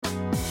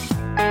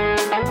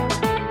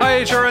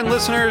HRN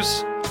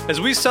listeners.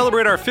 As we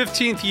celebrate our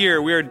 15th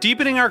year, we are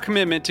deepening our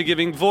commitment to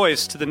giving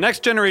voice to the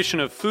next generation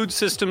of food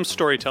systems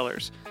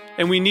storytellers,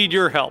 and we need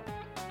your help.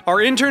 Our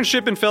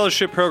internship and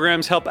fellowship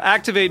programs help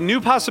activate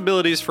new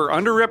possibilities for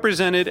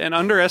underrepresented and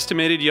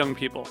underestimated young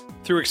people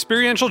through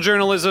experiential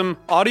journalism,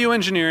 audio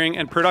engineering,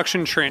 and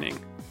production training.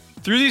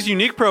 Through these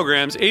unique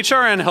programs,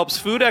 HRN helps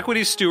food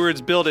equity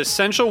stewards build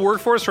essential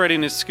workforce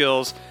readiness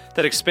skills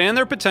that expand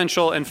their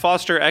potential and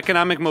foster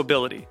economic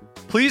mobility.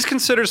 Please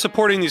consider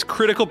supporting these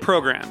critical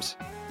programs.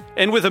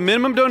 And with a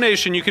minimum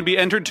donation, you can be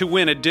entered to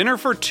win a dinner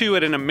for two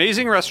at an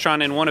amazing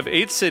restaurant in one of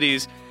 8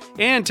 cities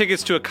and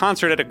tickets to a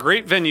concert at a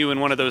great venue in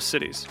one of those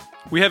cities.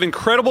 We have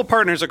incredible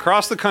partners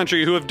across the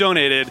country who have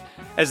donated,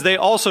 as they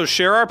also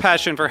share our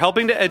passion for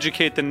helping to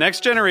educate the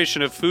next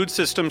generation of food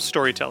systems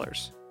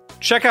storytellers.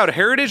 Check out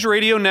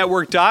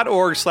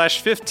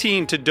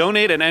heritageradionetwork.org/15 to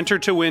donate and enter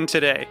to win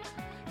today.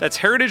 That's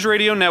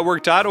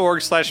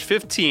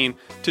heritageradionetwork.org/15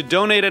 to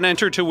donate and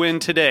enter to win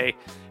today.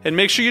 And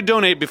make sure you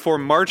donate before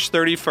March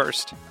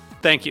 31st.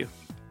 Thank you.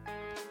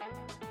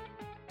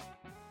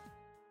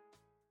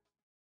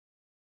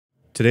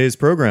 Today's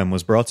program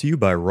was brought to you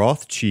by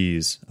Roth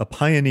Cheese, a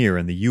pioneer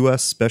in the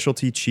U.S.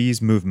 specialty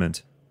cheese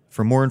movement.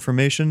 For more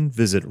information,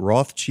 visit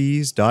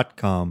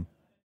rothcheese.com.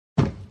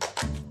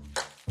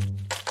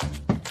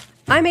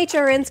 I'm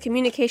HRN's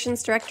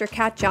Communications Director,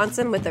 Kat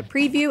Johnson, with a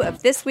preview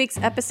of this week's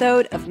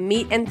episode of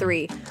Meat and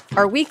Three,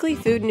 our weekly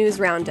food news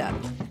roundup.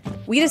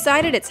 We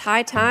decided it's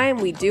high time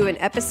we do an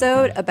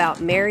episode about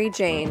Mary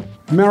Jane.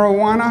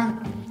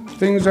 Marijuana,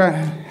 things are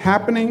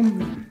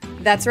happening.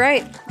 That's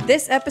right.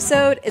 This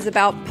episode is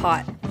about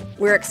pot.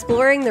 We're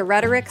exploring the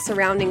rhetoric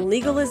surrounding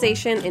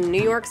legalization in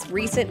New York's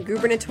recent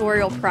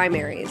gubernatorial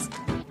primaries.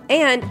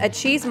 And a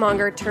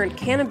cheesemonger turned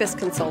cannabis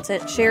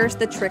consultant shares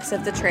the tricks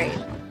of the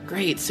trade.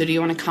 Great. So do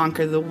you want to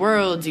conquer the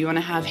world? Do you want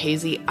to have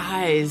hazy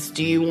eyes?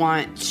 Do you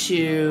want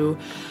to,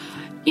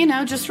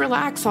 just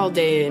relax all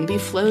day and be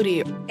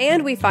floaty?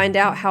 And we find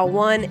out how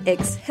one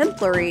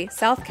exemplary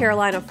South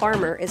Carolina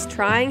farmer is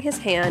trying his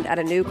hand at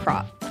a new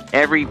crop.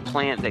 Every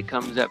plant that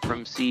comes up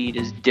from seed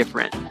is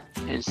different.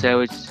 And so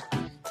it's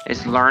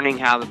learning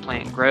how the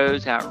plant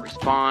grows, how it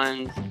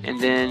responds, and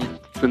then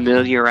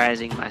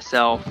familiarizing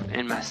myself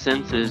and my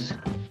senses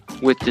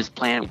with this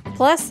plant.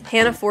 Plus,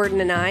 Hannah Forden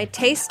and I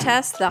taste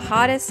test the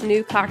hottest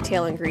new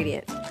cocktail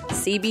ingredient,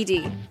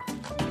 CBD.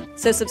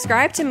 So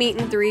subscribe to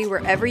Meat and Three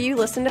wherever you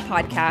listen to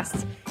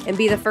podcasts and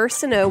be the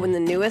first to know when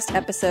the newest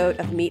episode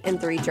of Meat and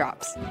Three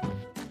drops.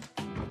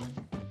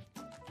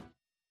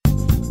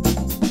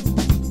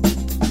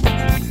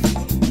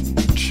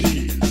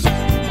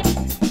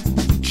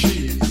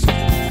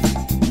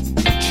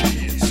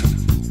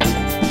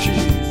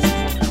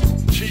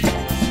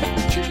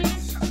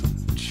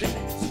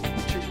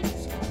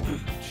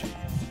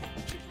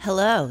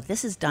 Hello,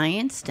 this is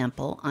Diane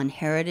Stemple on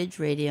Heritage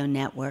Radio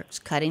Network's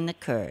Cutting the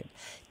Curd.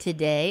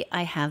 Today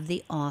I have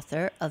the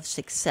author of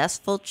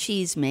Successful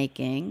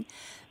Cheesemaking,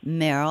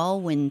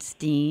 Meryl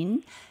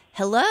Winstein.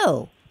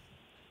 Hello.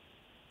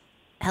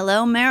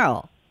 Hello,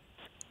 Meryl.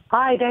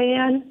 Hi,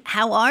 Diane.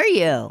 How are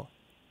you?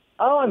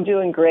 Oh, I'm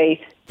doing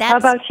great. How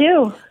about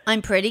you?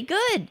 I'm pretty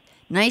good.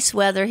 Nice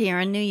weather here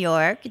in New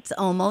York.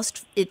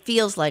 It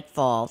feels like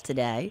fall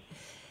today.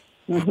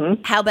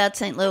 Mm-hmm. How about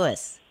St.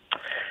 Louis?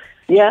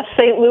 Yes,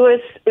 St. Louis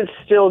is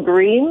still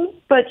green,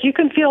 but you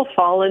can feel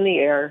fall in the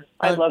air.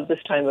 I love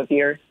this time of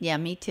year. Yeah,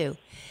 me too.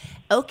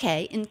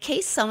 Okay, in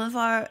case some of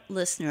our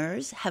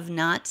listeners have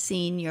not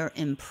seen your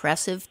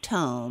impressive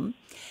tome,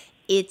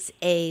 it's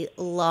a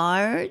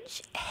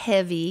large,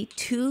 heavy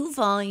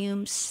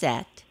 2-volume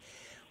set,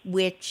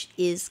 which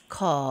is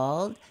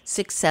called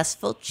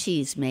Successful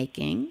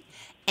Cheesemaking,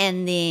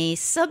 and the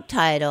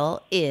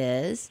subtitle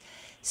is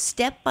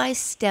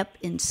Step-by-Step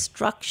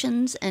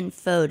Instructions and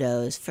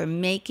Photos for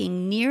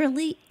Making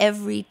Nearly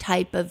Every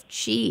Type of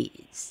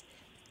Cheese.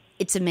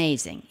 It's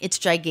amazing. It's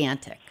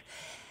gigantic.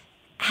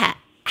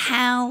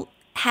 However,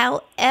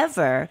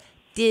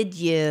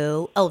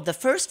 the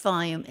first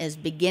volume is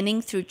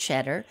Beginning Through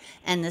Cheddar,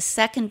 and the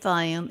second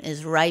volume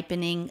is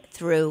Ripening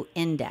Through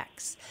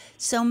Index.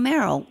 So,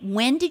 Meryl,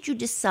 when did you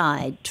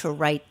decide to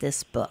write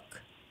this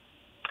book?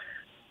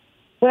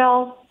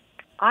 Well,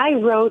 I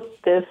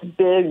wrote this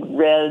big,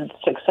 red,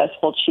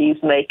 successful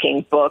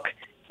cheese-making book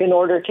in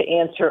order to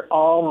answer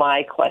all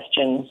my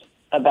questions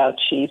about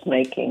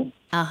cheese-making.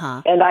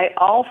 Uh-huh. And I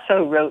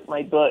also wrote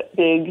my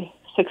big,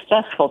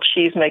 successful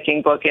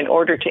cheese-making book in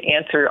order to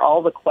answer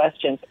all the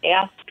questions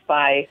asked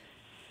by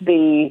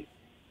the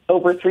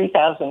over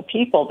 3,000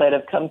 people that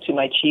have come to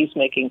my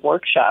cheese-making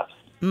workshops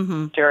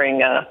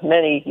during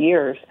many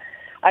years.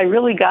 I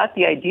really got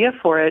the idea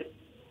for it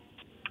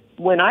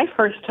when I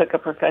first took a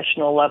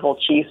professional level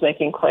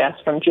cheese-making class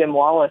from Jim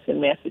Wallace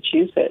in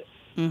Massachusetts.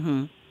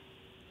 Mm-hmm.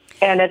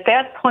 And at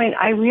that point,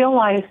 I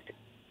realized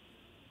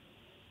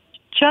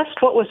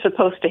just what was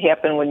supposed to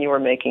happen when you were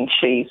making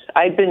cheese.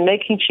 I'd been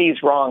making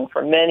cheese wrong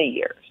for many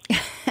years.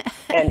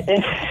 And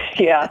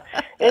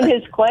in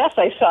his class,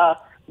 I saw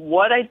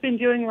what I'd been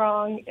doing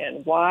wrong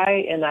and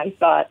why, and I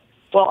thought,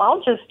 well,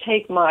 I'll just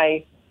take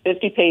my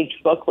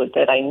 50-page booklet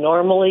that I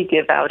normally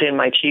give out in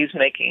my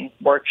cheesemaking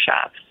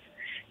workshops,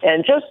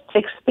 and just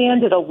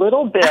expand it a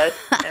little bit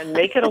and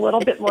make it a little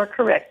bit more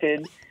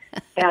corrected,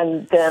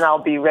 and then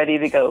I'll be ready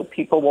to go.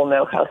 People will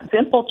know how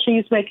simple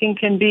cheesemaking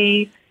can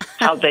be,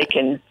 how they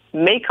can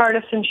make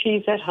artisan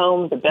cheese at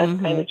home, the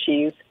best kind of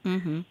cheese.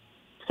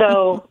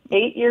 So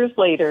 8 years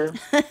later,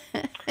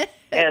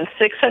 and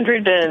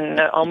 600 and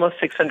almost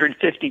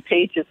 650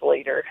 pages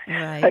later,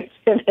 I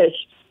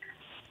finished.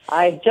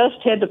 I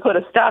just had to put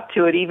a stop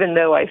to it, even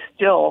though I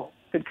still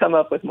could come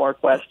up with more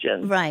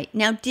questions. Right.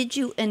 Now, did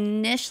you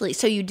initially,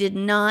 so you did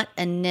not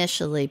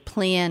initially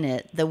plan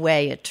it the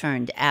way it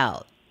turned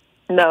out?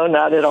 No,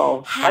 not at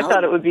all. I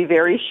thought it would be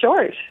very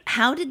short.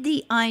 How did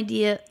the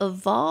idea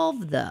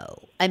evolve,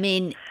 though? I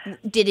mean,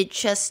 did you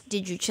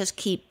just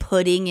keep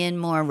putting in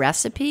more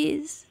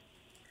recipes?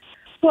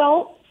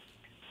 Well,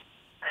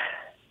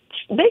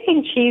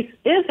 making cheese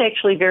is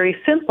actually very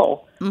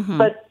simple,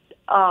 but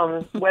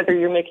whether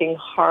you're making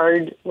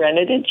hard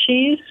renneted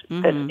cheese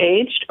that's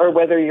aged, or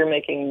whether you're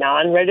making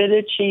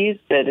non-renneted cheese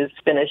that is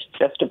finished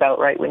just about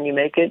right when you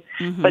make it,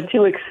 but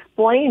to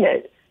explain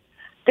it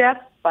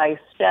step by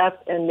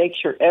step and make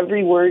sure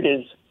every word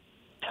is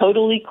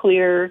totally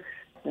clear,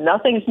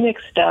 nothing's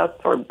mixed up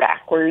or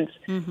backwards,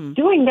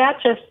 doing that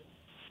just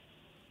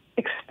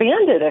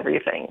expanded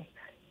everything.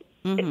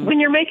 When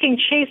you're making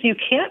cheese, you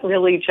can't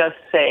really just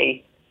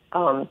say,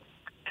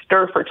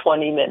 stir for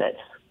 20 minutes.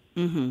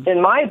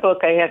 In my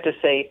book, I have to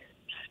say,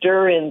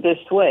 stir in this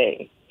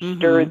way,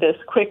 stir this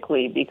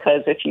quickly,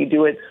 because if you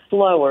do it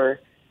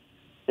slower,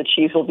 the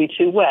cheese will be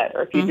too wet.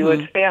 Or if you do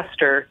it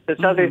faster, this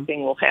other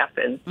thing will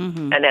happen.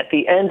 And at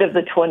the end of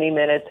the 20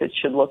 minutes, it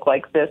should look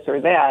like this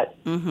or that.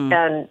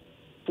 And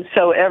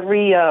so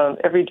every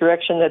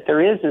direction that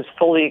there is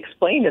fully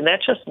explained, and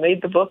that just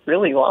made the book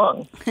really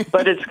long.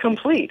 But it's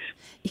complete.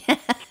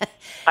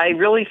 I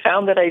really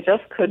found that I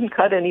just couldn't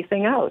cut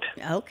anything out.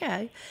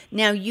 Okay.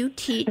 Now, you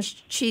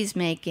teach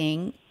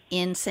cheesemaking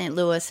in St.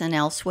 Louis and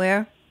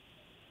elsewhere?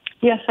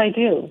 Yes, I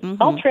do.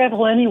 I'll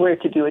travel anywhere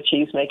to do a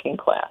cheesemaking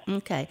class.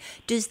 Okay.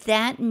 Does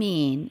that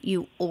mean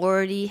you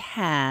already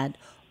had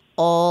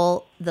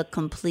all the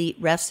complete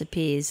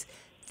recipes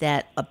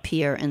that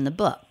appear in the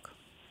book?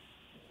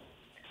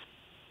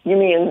 You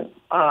mean...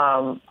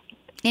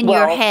 In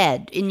your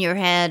head,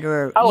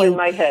 or in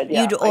my head,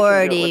 yeah. You'd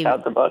already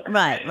without the book.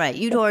 Right.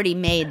 You'd already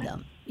made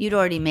them. You'd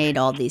already made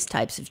all these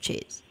types of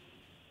cheese.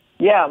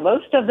 Yeah,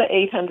 most of the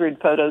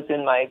 800 photos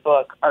in my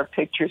book are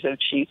pictures of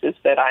cheeses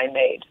that I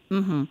made.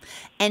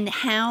 And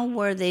how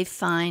were they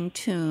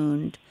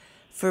fine-tuned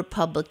for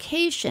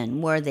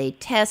publication? Were they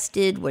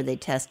tested? Were they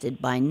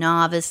tested by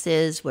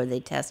novices? Were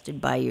they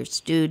tested by your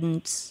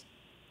students?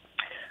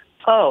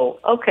 Oh,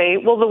 okay.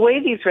 Well, the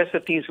way these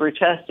recipes were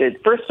tested,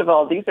 first of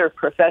all, these are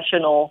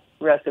professional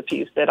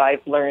recipes that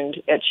I've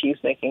learned at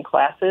cheesemaking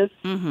classes,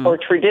 or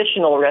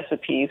traditional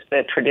recipes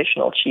that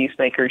traditional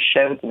cheesemakers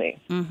showed me.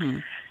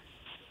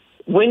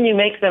 When you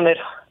make them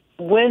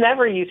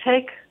whenever you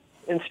take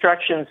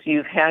instructions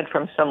you've had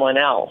from someone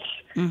else,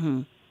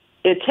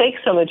 it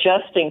takes some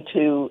adjusting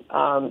to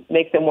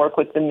make them work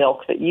with the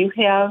milk that you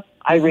have.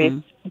 I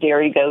raised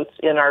dairy goats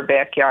in our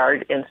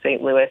backyard in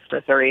St. Louis,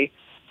 Missouri,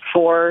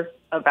 for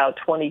about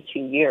 22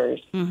 years.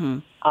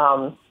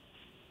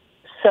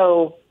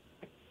 So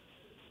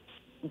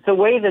the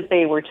way that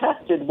they were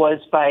tested was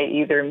by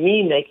either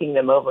me making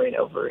them over and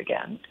over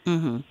again,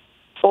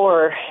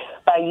 or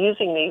by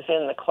using these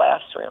in the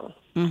classroom.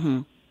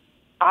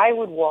 I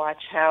would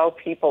watch how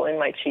people in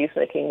my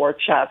cheesemaking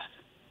workshops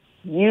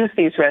use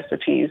these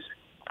recipes,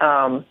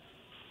 and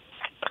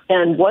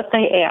what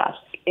they ask,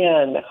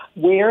 and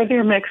where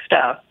they're mixed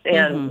up,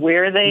 and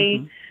where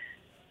they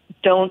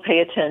don't pay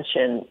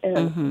attention,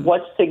 and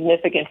what's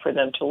significant for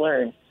them to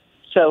learn.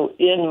 So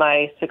in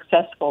my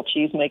successful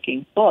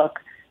cheesemaking book,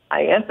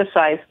 I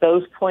emphasize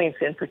those points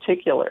in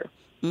particular.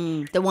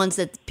 The ones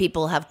that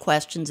people have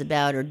questions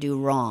about or do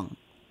wrong.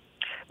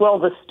 Well,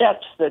 the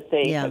steps that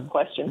they have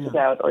questions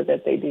about, or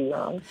that they do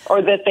wrong,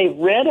 or that they've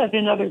read of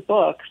in other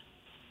books,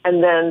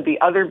 and then the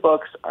other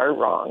books are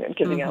wrong and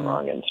giving out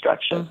wrong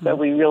instructions. So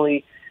we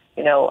really,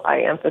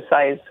 I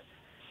emphasize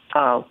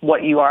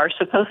what you are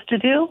supposed to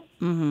do.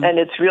 And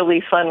it's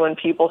really fun when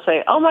people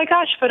say, oh my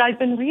gosh, but I've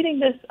been reading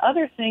this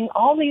other thing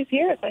all these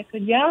years. I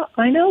said, yeah,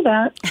 I know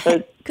that.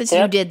 Because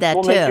you did that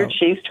will too. Make your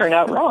cheese turn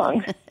out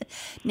wrong.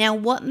 Now,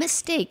 what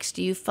mistakes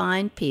do you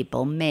find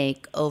people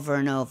make over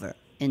and over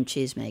in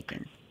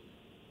cheesemaking?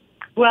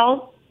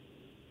 Well,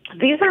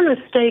 these are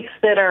mistakes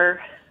that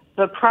are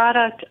the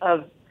product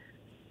of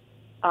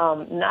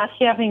not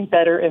having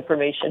better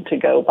information to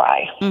go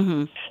by.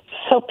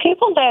 So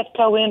people that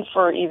go in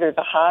for either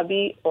the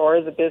hobby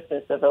or the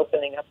business of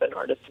opening up an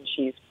artisan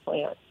cheese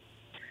plant,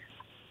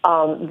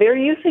 they're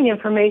using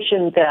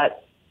information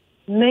that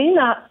may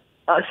not,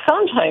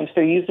 sometimes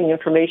they're using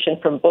information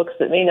from books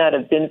that may not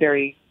have been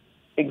very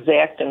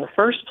exact in the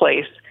first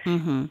place.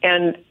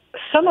 And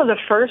some of the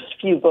first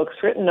few books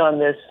written on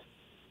this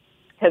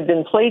have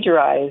been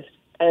plagiarized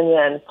and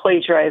then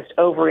plagiarized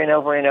over and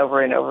over and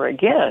over and over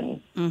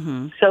again.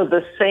 Mm-hmm. So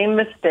the same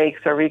mistakes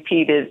are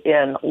repeated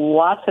in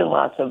lots and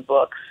lots of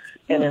books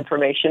and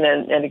information,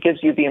 and it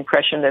gives you the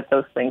impression that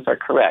those things are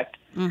correct.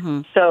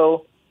 Mm-hmm.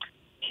 So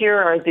here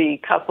are the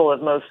couple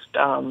of most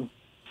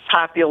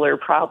popular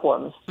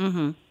problems.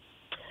 Mm-hmm.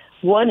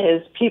 One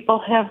is people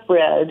have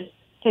read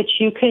that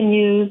you can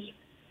use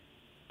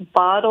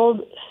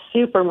bottled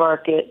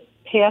supermarket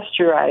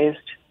pasteurized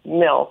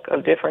milk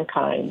of different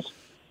kinds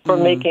for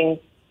making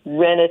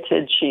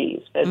renneted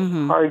cheese. That's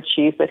hard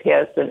cheese that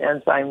has an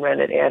enzyme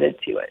rennet added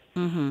to it.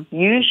 Mm-hmm.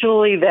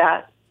 Usually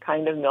that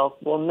kind of milk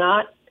will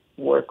not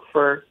work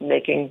for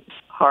making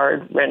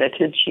hard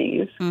renneted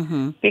cheese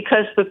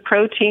because the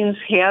proteins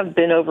have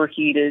been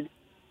overheated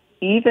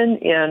even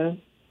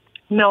in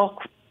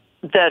milk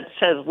that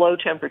says low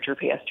temperature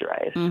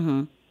pasteurized.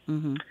 Mm-hmm.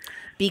 Mm-hmm.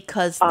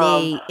 Because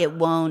it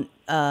won't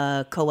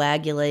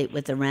coagulate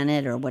with the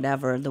rennet or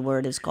whatever the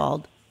word is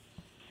called.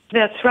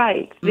 That's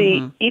right.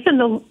 Even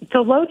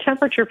the low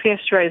temperature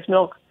pasteurized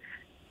milk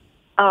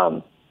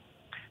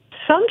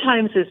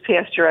sometimes is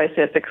pasteurized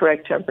at the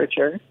correct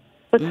temperature,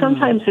 but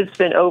sometimes it's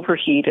been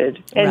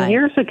overheated. And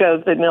years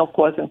ago, the milk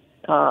wasn't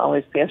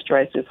always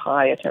pasteurized as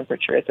high a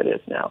temperature as it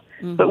is now.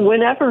 But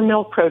whenever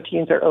milk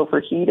proteins are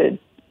overheated,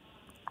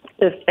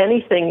 if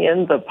anything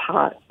in the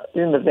pot,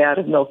 in the vat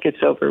of milk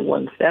gets over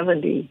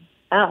 170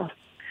 F,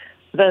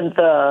 then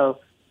the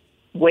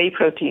whey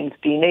proteins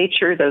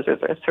denature. Those are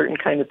a certain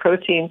kind of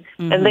protein,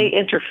 and they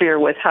interfere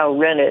with how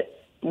rennet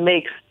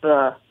makes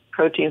the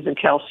proteins and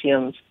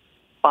calciums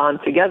bond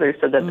together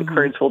so that the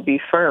curds will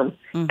be firm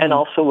and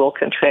also will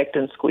contract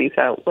and squeeze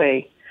out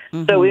whey.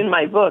 So in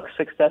my book,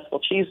 Successful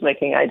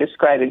Cheesemaking, I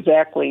describe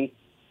exactly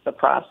the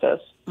process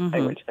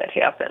by which that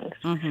happens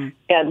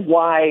and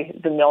why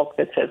the milk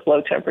that says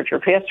low temperature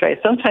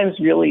pasteurized sometimes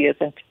really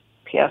isn't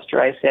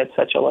pasteurized at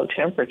such a low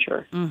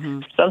temperature.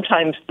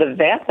 Sometimes the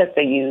vat that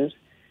they use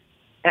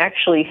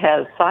actually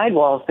has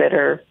sidewalls that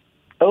are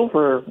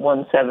over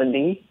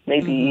 170,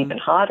 maybe even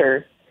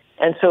hotter.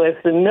 And so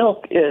if the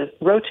milk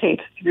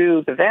rotates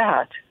through the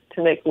vat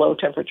to make low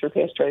temperature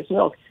pasteurized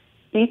milk,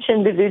 each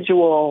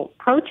individual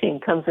protein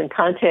comes in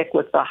contact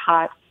with the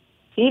hot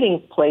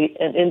heating plate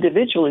and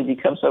individually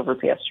becomes over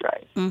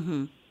pasteurized.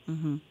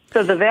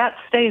 So the vat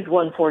stays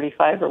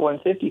 145 or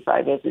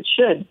 155 as it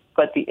should,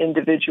 but the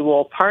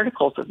individual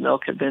particles of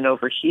milk have been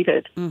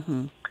overheated.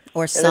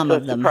 Or some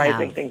of them have. It's a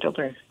surprising thing to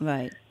learn.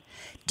 Right.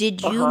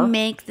 Did you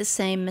make the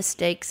same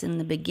mistakes in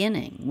the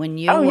beginning when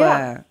you were...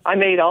 Yeah. I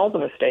made all the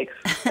mistakes,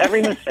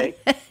 every mistake.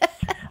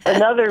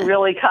 Another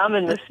really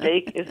common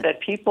mistake is that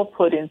people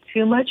put in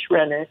too much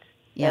rennet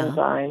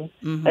enzyme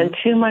and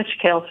too much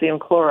calcium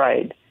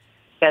chloride.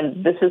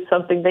 And this is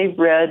something they've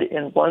read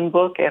in one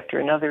book after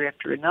another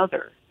after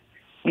another.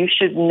 You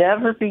should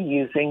never be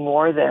using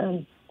more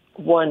than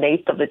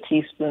 1/8 of a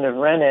teaspoon of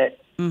rennet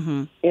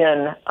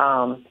in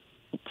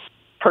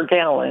per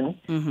gallon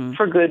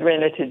for good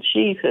renneted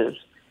cheeses.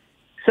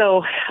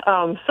 So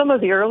some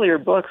of the earlier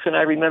books, and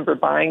I remember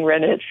buying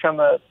rennet from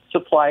a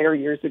supplier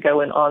years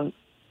ago, and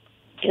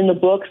in the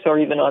books or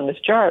even on this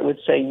jar, it would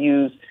say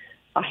use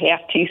a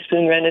 1/2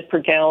 teaspoon rennet per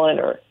gallon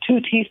or 2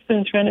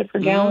 teaspoons rennet per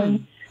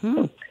gallon.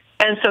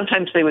 And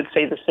sometimes they would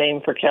say the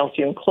same for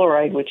calcium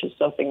chloride, which is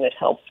something that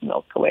helps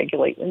milk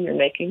coagulate when you're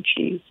making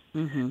cheese.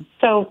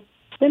 So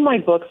in my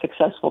book,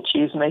 Successful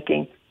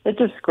Cheesemaking, it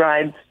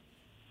describes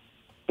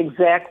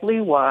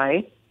exactly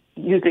why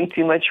using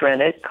too much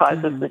rennet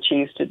causes the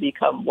cheese to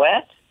become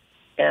wet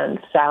and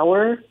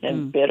sour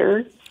and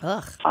bitter.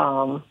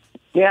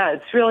 Yeah,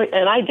 it's really,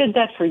 and I did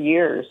that for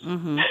years.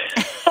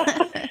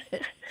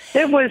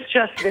 It was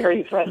just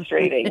very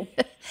frustrating.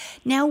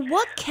 Now,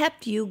 what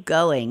kept you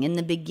going in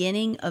the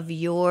beginning of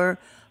your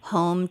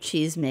home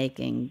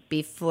cheesemaking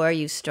before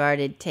you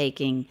started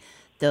taking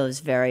those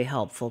very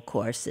helpful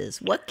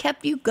courses? What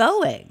kept you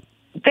going?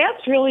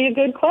 That's really a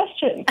good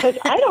question, because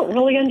I don't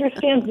really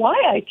understand why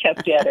I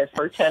kept at it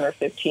for 10 or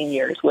 15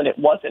 years when it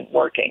wasn't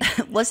working.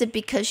 Was it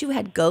because you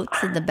had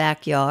goats in the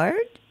backyard?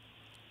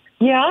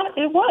 Yeah,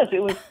 it was.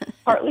 It was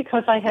partly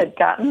because I had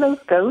gotten those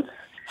goats,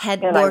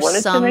 and I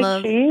wanted to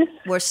make cheese.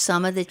 Were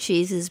some of the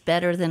cheeses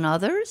better than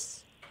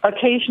others?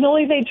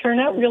 Occasionally, they turn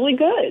out really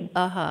good.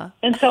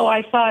 And so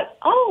I thought,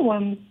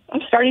 I'm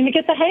starting to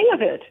get the hang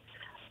of it.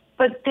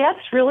 But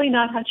that's really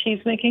not how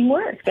cheesemaking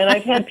works. And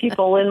I've had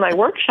people in my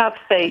workshop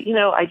say,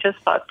 I just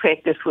thought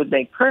practice would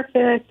make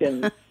perfect,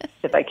 and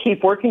if I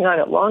keep working on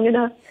it long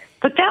enough.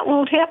 But that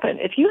won't happen.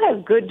 If you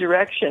have good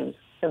directions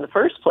in the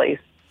first place,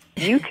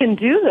 you can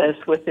do this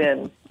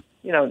within,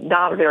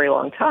 not a very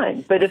long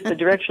time. But if the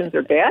directions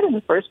are bad in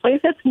the first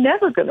place, it's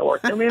never going to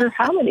work, no matter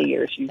how many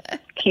years you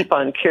keep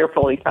on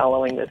carefully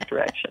following this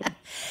direction.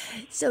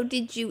 So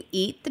did you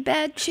eat the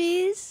bad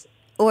cheese?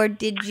 Or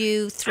did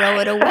you throw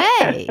it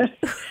away?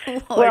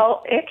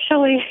 Well,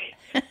 actually,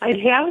 I'd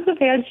have the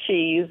bad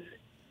cheese,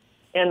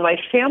 and my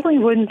family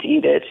wouldn't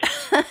eat it.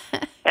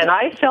 And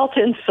I felt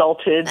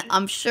insulted.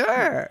 I'm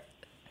sure.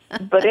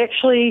 But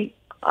actually,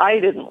 I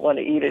didn't want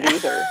to eat it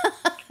either.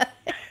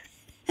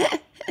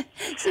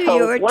 So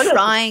you were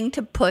trying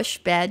to push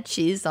bad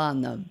cheese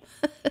on them.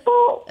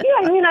 Well,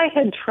 yeah, I mean, I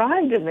had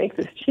tried to make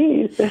this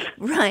cheese.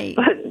 Right.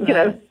 But, you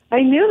know,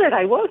 I knew that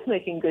I was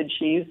making good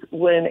cheese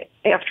when,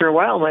 after a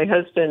while, my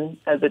husband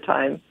at the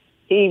time,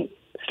 he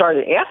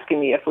started asking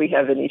me if we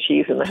have any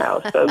cheese in the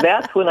house. So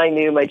that's when I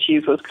knew my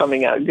cheese was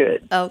coming out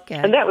good. Okay.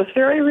 And that was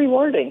very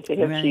rewarding to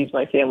have cheese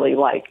my family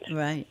liked.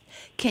 Right.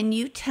 Can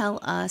you tell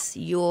us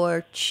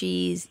your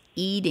cheese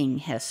eating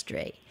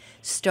history,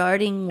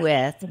 starting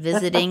with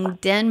visiting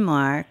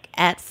Denmark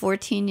at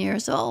 14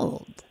 years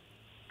old?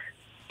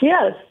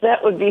 Yes,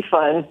 that would be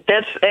fun.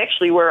 That's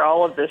actually where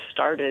all of this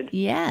started.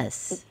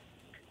 Yes.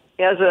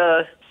 As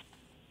a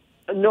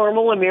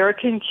normal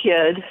American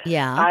kid,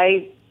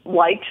 I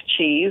liked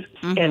cheese,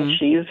 and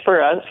cheese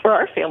for us, for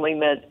our family,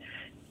 meant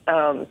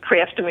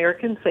Kraft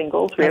American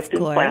singles wrapped in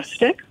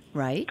plastic.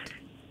 Right.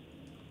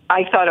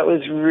 I thought it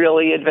was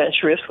really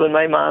adventurous when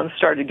my mom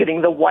started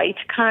getting the white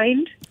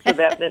kind. So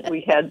that meant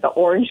we had the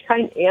orange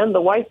kind and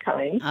the white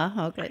kind.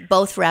 Okay.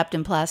 Both wrapped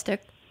in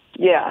plastic?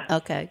 Yeah.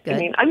 Okay, good. I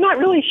mean, I'm not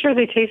really sure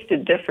they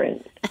tasted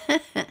different.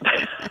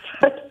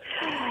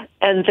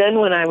 And then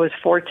when I was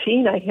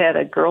 14, I had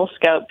a Girl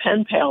Scout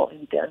pen pal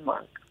in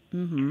Denmark.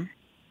 Mm-hmm.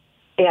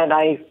 And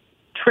I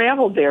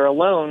traveled there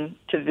alone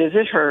to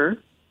visit her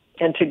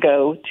and to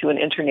go to an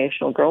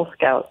international Girl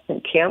Scout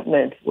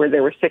encampment where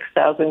there were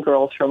 6,000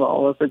 girls from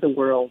all over the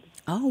world.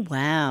 Oh,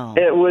 wow.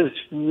 It was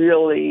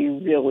really,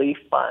 really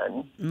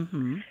fun.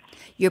 Mm-hmm.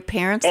 Your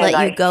parents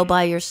let you go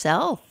by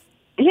yourself?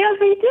 Yeah,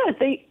 they did.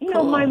 They, you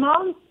know, my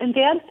mom and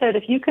dad said,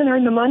 if you can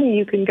earn the money,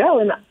 you can go.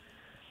 And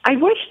I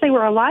wish they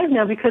were alive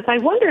now, because I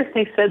wonder if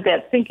they said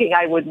that thinking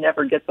I would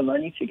never get the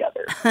money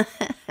together.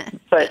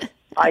 But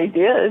I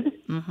did.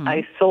 Mm-hmm.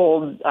 I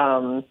sold,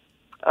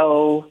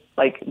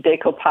 like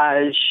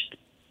decoupage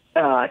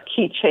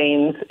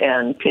keychains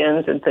and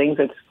pins and things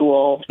at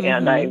school,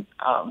 and I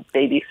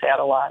babysat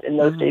a lot. In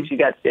those days, you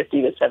got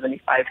 50 to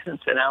 75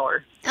 cents an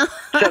hour,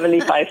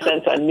 75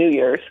 cents on New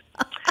Year's.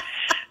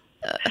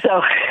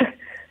 So,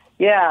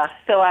 yeah.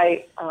 So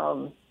I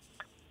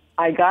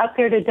got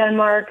there to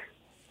Denmark.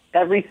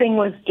 Everything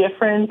was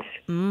different.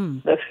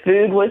 The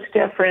food was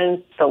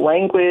different. The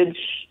language,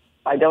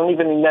 I don't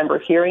even remember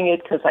hearing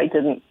it because I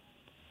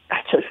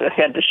just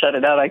had to shut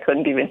it out. I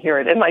couldn't even hear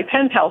it. And my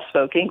pen pal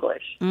spoke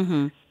English.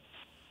 Mm-hmm.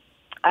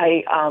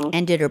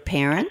 And did her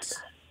parents?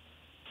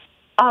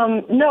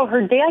 No,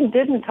 her dad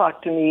didn't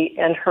talk to me,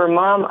 and her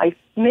mom,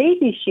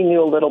 maybe she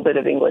knew a little bit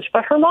of English,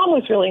 but her mom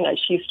was really nice.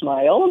 She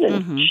smiled,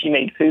 and she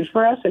made food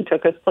for us and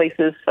took us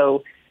places,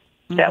 so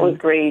that was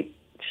great.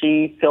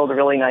 She filled a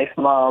really nice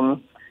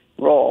mom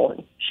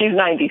role. She's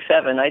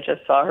 97. I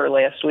just saw her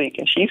last week,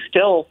 and she's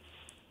still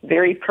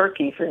very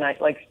perky for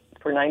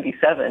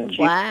 97. She's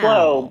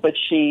slow, but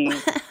she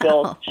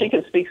still she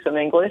can speak some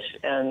English,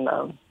 and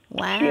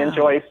she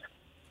enjoys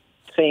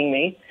seeing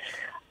me.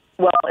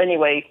 Well,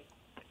 anyway,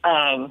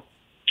 I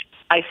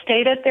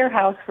stayed at their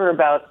house for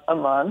about a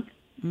month,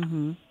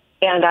 and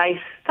I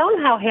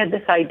somehow had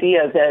this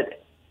idea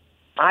that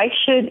I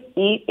should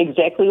eat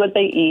exactly what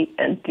they eat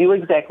and do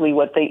exactly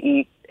what they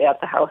eat at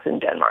the house in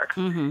Denmark.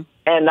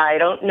 And I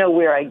don't know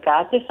where I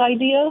got this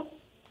idea,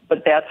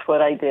 but that's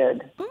what I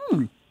did.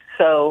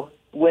 So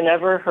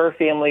whenever her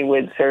family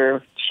would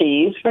serve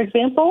cheese, for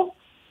example,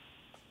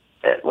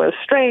 it was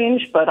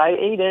strange, but I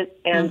ate it.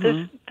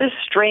 And this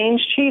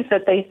strange cheese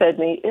that they fed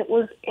me, it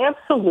was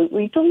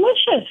absolutely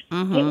delicious.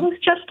 It was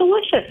just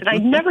delicious. And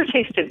I'd never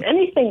tasted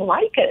anything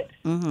like it.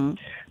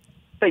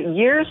 But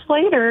years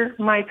later,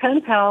 my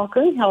pen pal,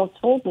 Gunhild,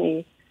 told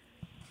me,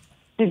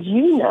 did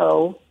you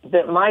know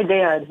that my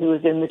dad, who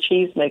was in the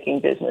cheese-making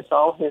business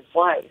all his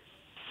life,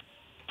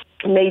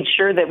 made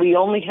sure that we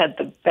only had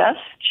the best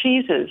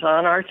cheeses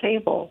on our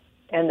table,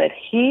 and that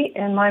he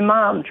and my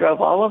mom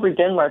drove all over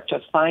Denmark to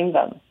find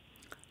them?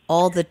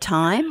 All the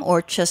time,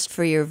 or just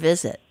for your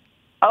visit?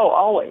 Oh,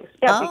 always.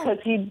 Yeah, because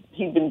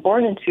he'd been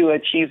born into a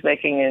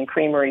cheese-making and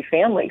creamery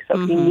family,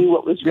 so he knew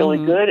what was really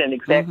good and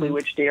exactly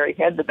which dairy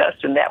had the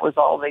best, and that was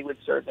all they would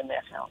serve in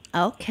that house.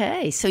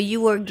 Okay, so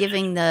you were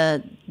giving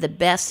the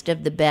best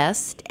of the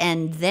best,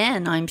 and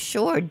then I'm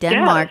sure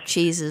Denmark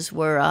cheeses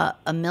were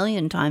a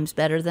million times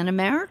better than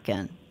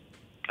American.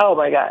 Oh,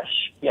 my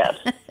gosh, yes.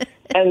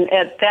 And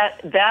at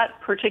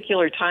that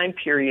particular time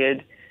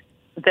period,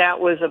 that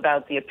was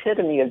about the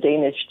epitome of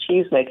Danish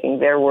cheesemaking.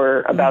 There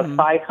were about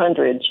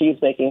 500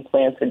 cheesemaking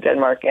plants in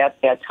Denmark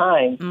at that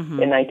time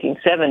in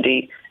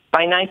 1970.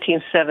 By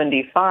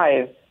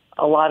 1975,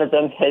 a lot of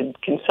them had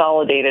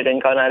consolidated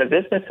and gone out of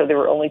business, so there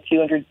were only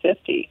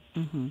 250.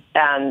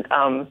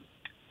 And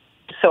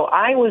so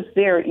I was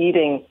there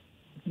eating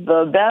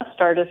the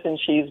best artisan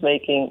cheese,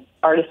 like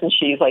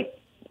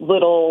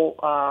little,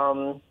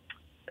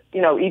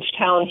 each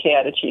town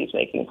had a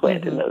cheese-making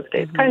plant in those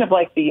days, kind of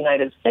like the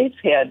United States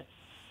had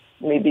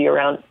maybe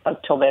around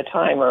up till that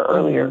time or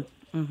earlier.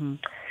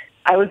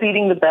 I was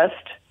eating the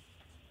best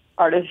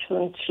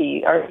artisan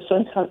cheese,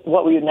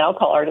 what we would now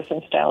call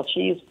artisan-style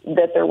cheese,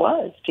 that there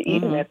was to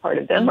eat in that part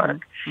of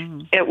Denmark.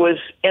 It was,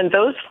 and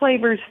those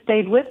flavors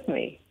stayed with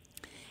me.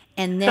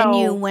 And then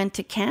you went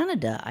to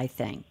Canada, I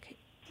think.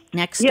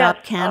 Next Yes,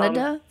 stop,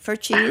 Canada for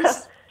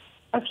cheese?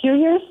 A few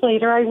years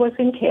later, I was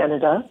in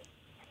Canada,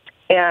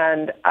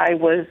 and I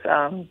was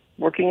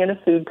working in a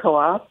food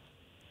co-op.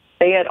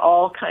 They had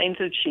all kinds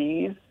of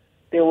cheese.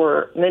 There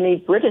were many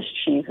British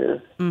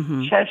cheeses,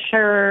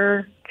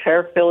 Cheshire,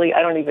 Caerphilly,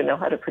 I don't even know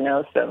how to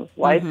pronounce them,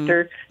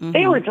 Leicester.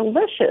 They were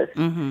delicious.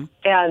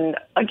 And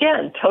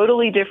again,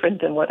 totally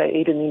different than what I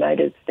ate in the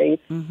United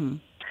States.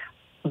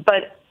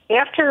 But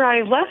after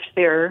I left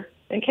there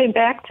and came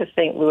back to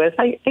St. Louis,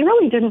 I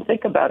really didn't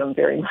think about them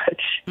very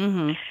much.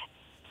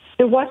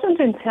 It wasn't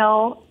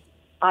until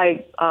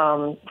I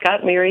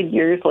got married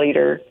years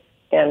later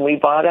and we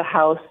bought a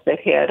house that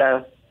had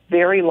a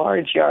very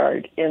large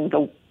yard in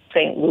the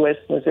St. Louis,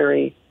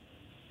 Missouri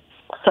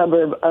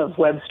suburb of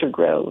Webster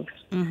Groves.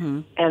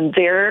 And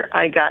there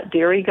I got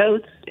dairy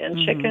goats and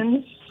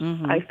chickens.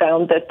 I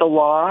found that the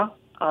law,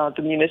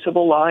 the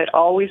municipal law, had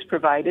always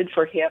provided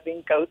for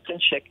having goats and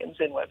chickens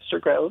in Webster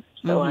Groves.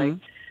 So I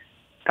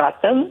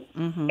got them,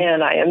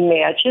 and I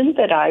imagined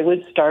that I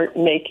would start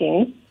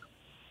making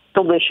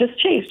delicious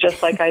cheese,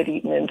 just like I'd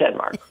eaten in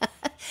Denmark.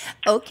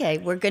 Okay,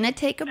 we're going to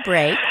take a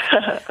break.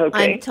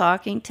 Okay. I'm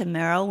talking to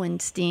Meryl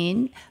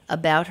Winstein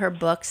about her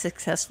book,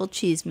 Successful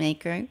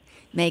Cheesemaking.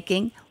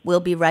 We'll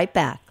be right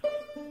back.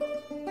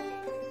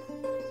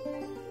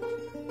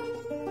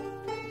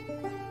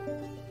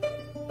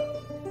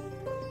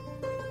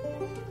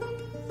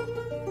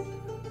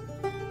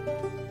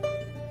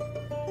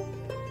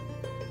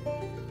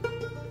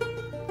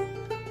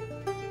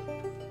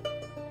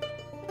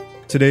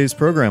 Today's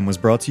program was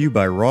brought to you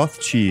by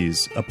Roth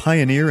Cheese, a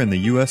pioneer in the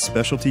U.S.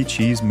 specialty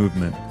cheese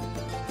movement.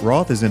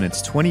 Roth is in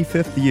its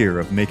 25th year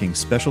of making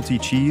specialty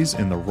cheese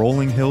in the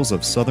rolling hills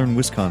of southern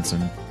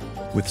Wisconsin.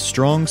 With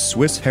strong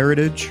Swiss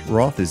heritage,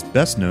 Roth is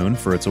best known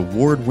for its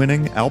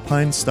award-winning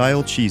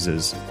Alpine-style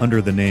cheeses under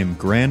the name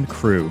Grand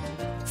Cru.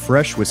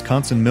 Fresh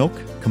Wisconsin milk,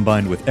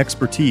 combined with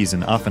expertise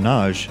in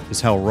affinage, is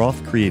how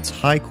Roth creates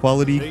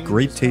high-quality,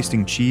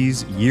 great-tasting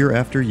cheese year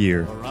after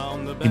year.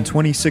 In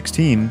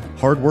 2016,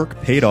 hard work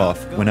paid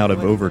off when out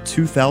of over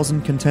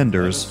 2,000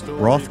 contenders,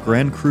 Roth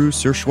Grand Cru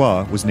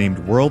Surchoix was named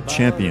World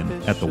Champion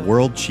at the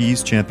World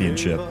Cheese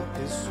Championship.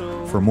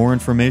 For more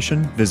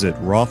information, visit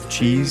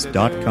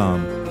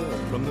rothcheese.com.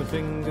 From the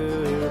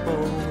finger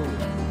bowl.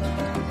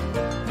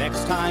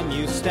 Next time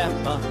you step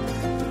up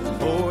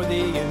for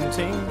the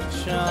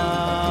intinction,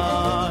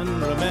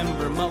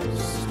 remember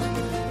most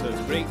the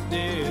great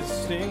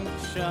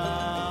distinction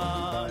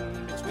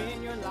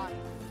between your life.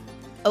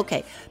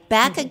 Okay,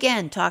 back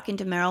again talking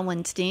to Meryl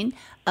Winstein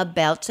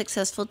about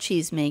successful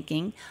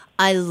cheesemaking.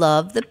 I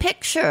love the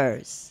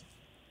pictures.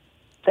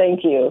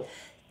 Thank you.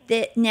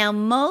 Now,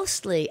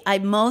 I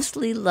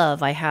mostly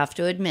love, I have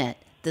to admit,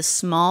 the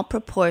small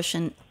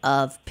proportion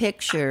of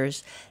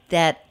pictures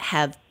that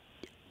have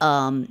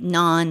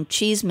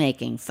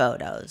non-cheesemaking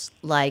photos.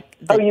 Like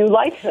you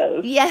like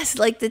those? Yes,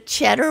 like the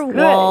cheddar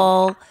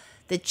wall,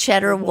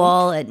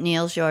 wall at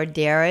Neal's Yard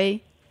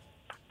Dairy.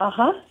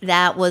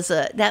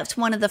 That's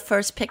one of the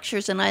first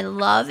pictures, and I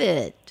love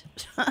it.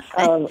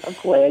 I'm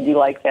glad you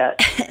like that.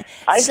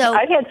 I've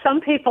had some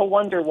people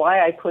wonder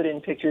why I put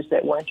in pictures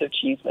that weren't of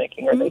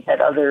cheesemaking, or they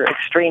had other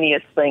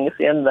extraneous things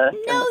in the.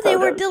 No, they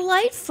were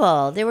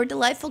delightful. They were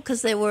delightful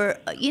because they were,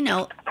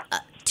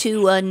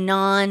 to a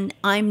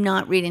I'm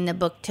not reading the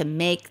book to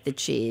make the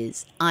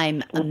cheese.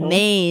 I'm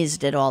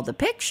amazed at all the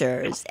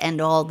pictures and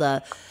all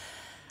the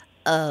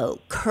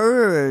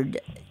curd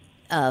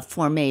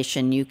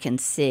formation you can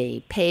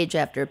see, page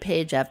after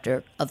page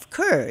of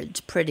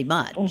curds, pretty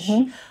much.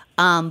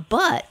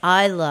 But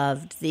I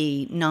loved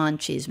the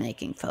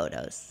non-cheesemaking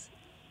photos.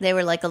 They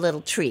were like a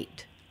little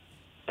treat.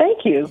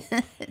 Thank you.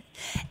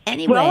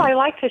 Anyway. Well, I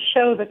like to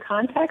show the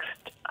context.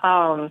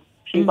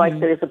 Like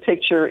there's a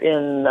picture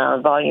in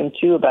Volume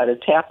 2 about a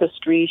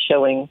tapestry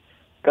showing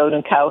goat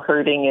and cow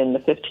herding in the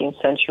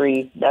 15th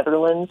century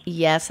Netherlands.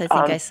 Yes, I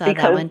think I saw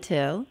that one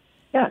too.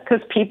 Yeah,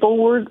 because people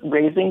were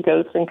raising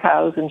goats and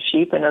cows and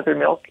sheep and other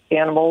milk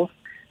animals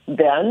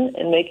then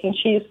and making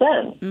cheese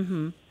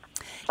then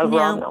of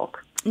raw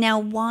milk. Now,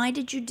 why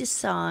did you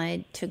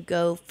decide to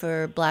go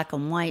for black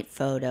and white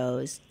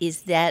photos?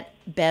 Is that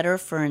better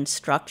for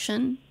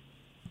instruction?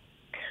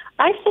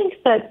 I think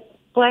that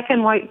black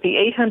and white, the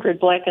 800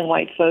 black and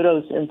white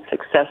photos in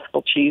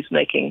successful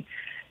cheesemaking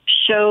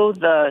show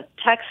the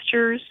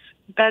textures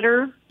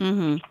better.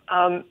 When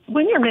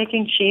you're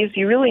making cheese,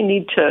 you really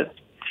need to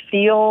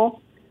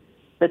feel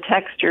the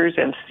textures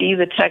and see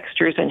the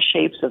textures and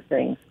shapes of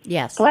things.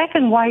 Yes. Black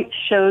and white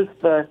shows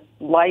the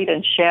light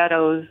and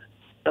shadows,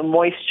 the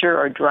moisture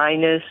or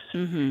dryness.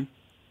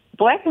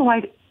 Black and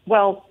white,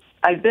 well,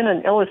 I've been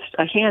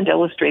a hand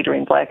illustrator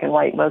in black and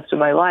white most of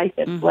my life,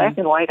 and black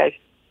and white,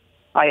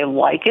 I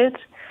like it.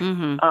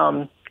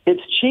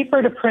 It's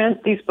cheaper to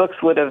print. These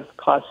books would have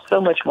cost so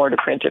much more to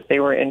print if they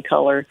were in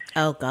color.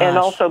 Oh, gosh. And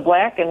also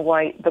black and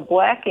white, the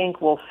black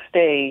ink will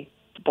stay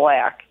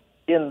black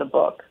in the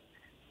book.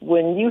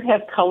 When you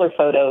have color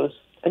photos,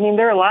 I mean,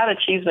 there are a lot of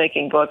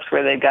cheesemaking books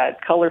where they've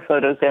got color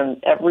photos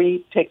and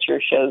every picture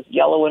shows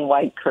yellow and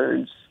white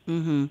curds.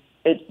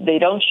 they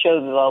don't show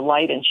the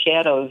light and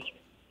shadows,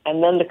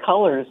 and then the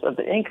colors of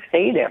the ink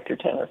fade after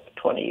 10 or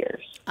 20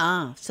 years.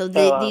 So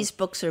these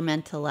books are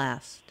meant to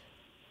last.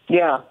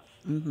 Yeah.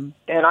 Mm-hmm.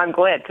 And I'm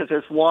glad, because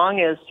as long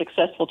as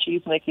Successful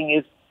Cheesemaking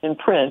is in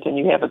print and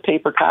you have a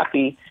paper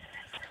copy,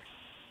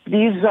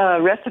 these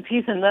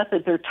recipes and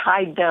methods are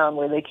tied down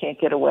where they can't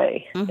get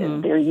away,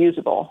 and they're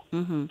usable.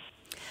 Mm-hmm.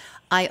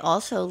 I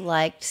also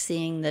liked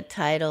seeing the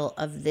title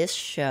of this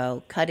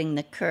show, Cutting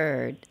the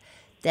Curd,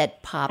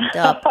 that popped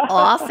up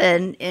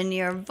often in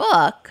your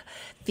book,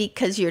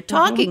 because you're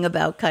talking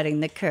about cutting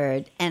the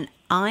curd. And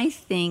I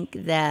think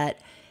that,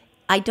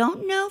 I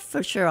don't know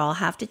for sure, I'll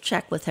have to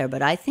check with her,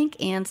 but I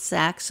think Anne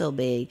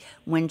Saxelby,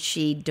 when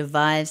she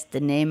devised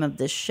the name of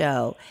the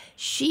show,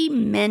 she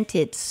meant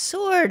it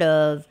sort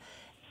of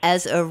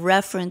as a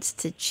reference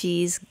to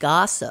cheese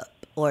gossip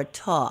or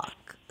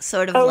talk.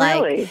 Sort of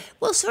really?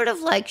 Well, sort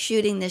of like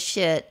shooting the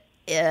shit,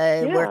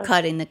 we're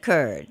cutting the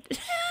curd.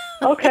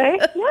 Okay,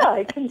 yeah,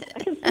 I can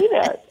see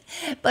that.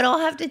 But I'll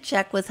have to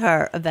check with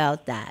her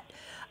about that.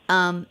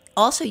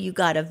 Also, you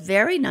got a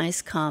very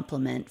nice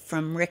compliment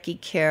from Ricky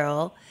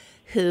Carroll,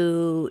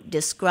 who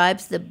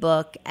describes the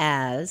book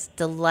as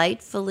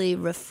delightfully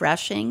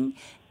refreshing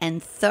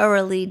and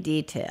thoroughly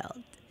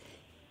detailed.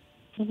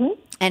 Mm-hmm.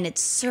 And it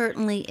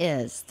certainly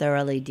is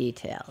thoroughly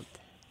detailed.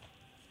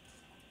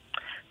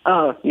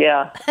 Oh,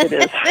 yeah, it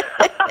is.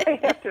 I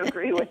have to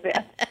agree with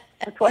that.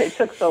 That's why it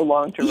took so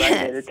long to write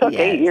it. It took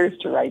 8 years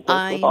to write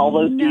this with all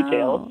those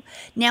details.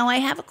 Now, I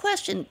have a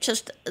question,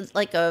 just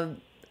like a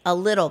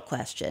little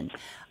question.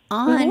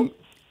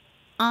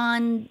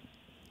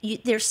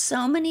 There's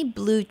so many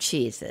blue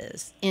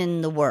cheeses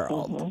in the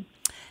world,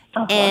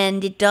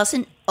 and it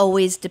doesn't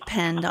always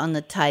depend on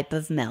the type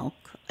of milk.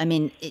 I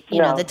mean,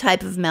 the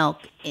type of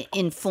milk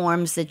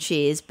informs the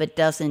cheese, but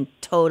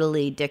doesn't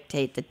totally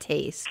dictate the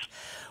taste.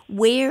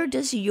 Where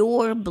does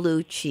your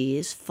blue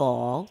cheese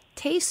fall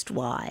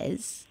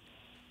taste-wise?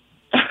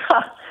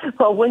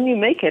 Well, when you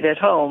make it at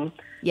home,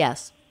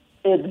 yes,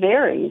 it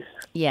varies.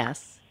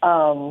 Yes.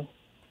 So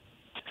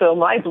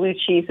my blue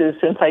cheeses,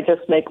 since I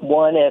just make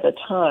one at a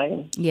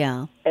time,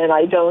 and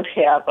I don't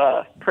have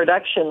a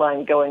production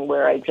line going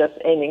where I'm just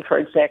aiming for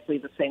exactly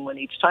the same one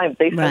each time,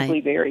 they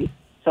simply vary.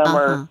 Some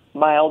are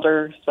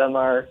milder, some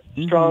are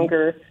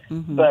stronger,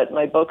 but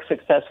my book,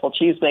 Successful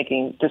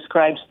Cheesemaking,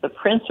 describes the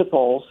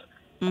principles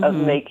of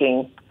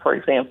making, for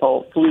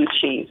example, blue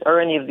cheese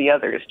or any of the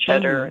others,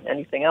 cheddar,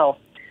 anything else,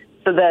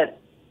 so that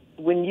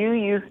when you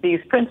use these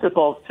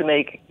principles to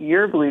make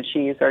your blue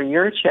cheese or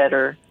your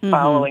cheddar,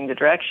 following the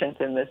directions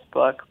in this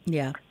book,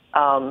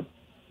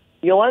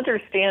 you'll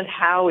understand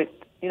how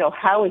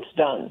it's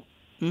done.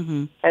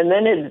 And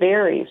then it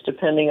varies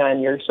depending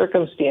on your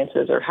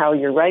circumstances or how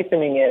you're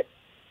ripening it.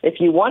 If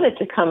you want it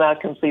to come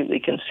out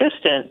completely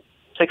consistent,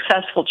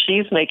 Successful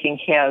Cheesemaking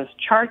has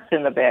charts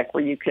in the back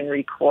where you can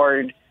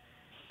record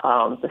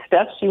the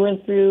steps you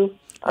went through,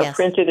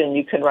 printed, and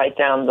you can write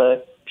down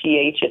the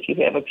pH if you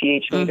have a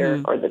pH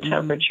meter or the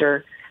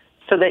temperature,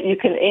 so that you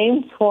can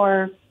aim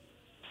for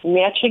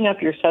matching up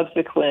your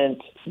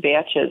subsequent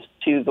batches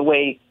to the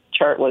way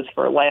chart was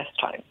for last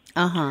time.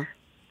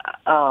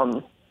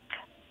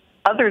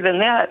 Other than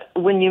that,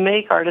 when you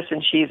make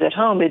artisan cheese at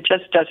home, it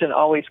just doesn't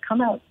always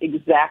come out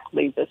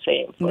exactly the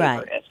same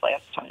flavor as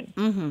last time.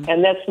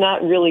 And that's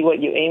not really what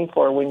you aim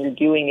for when you're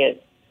doing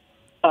it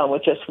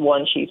with just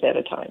one cheese at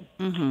a time.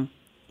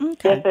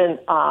 If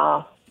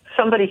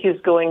somebody who's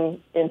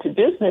going into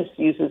business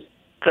uses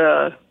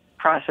the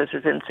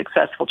processes in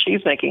Successful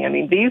Cheesemaking, I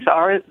mean, these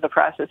are the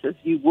processes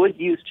you would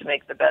use to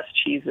make the best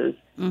cheeses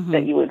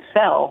that you would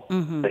sell,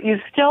 but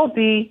you'd still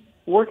be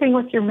working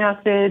with your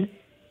method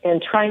and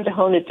trying to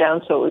hone it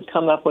down so it would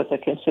come up with a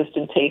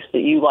consistent taste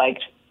that you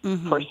liked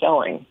for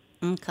selling.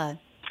 Okay.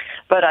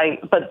 But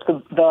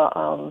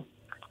the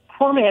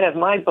format of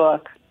my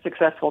book,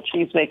 Successful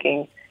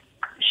Cheesemaking,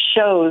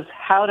 shows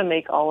how to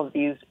make all of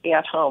these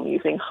at home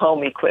using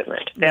home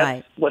equipment.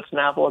 That's what's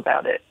novel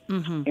about it.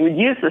 You would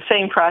use the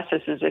same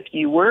processes if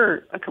you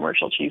were a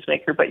commercial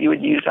cheesemaker, but you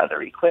would use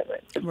other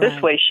equipment. But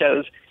this way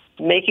shows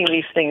making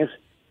these things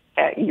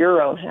at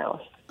your own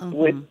house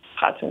with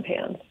pots and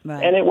pans.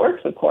 And it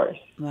works, of course,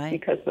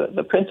 because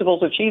the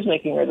principles of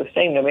cheesemaking are the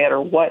same no matter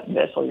what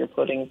vessel you're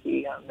putting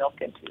the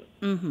milk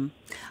into.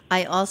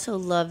 I also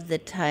love the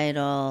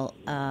title,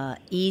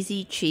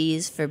 Easy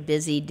Cheese for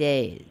Busy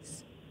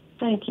Days.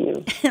 Thank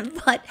you.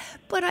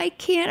 but I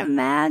can't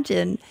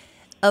imagine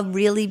a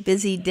really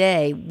busy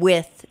day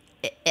with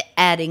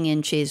adding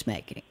in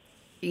cheesemaking.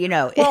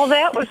 Well,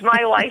 that was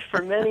my life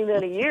for many,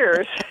 many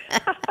years.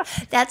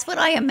 That's what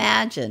I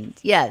imagined.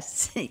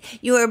 Yes,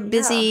 you were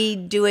busy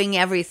doing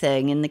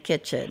everything in the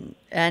kitchen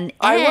and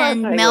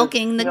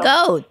milking the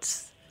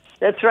goats.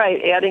 That's right,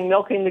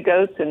 milking the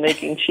goats and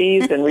making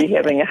cheese and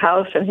rehabbing a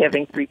house and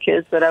having 3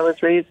 kids that I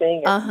was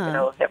raising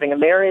and having a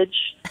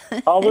marriage,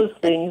 all those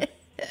things.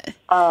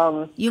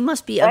 You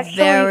must be a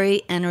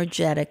very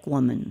energetic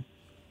woman.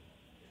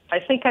 I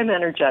think I'm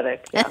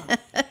energetic, yeah.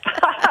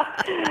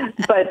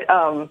 But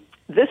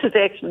this is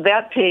actually,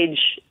 that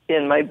page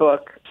in my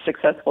book,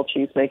 Successful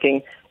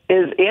Cheesemaking,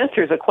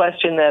 answers a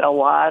question that a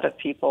lot of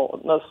people,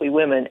 mostly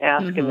women,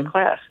 ask in the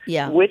class.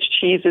 Yeah. Which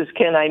cheeses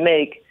can I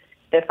make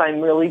if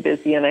I'm really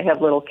busy and I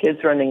have little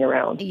kids running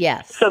around?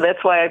 Yes. So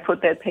that's why I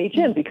put that page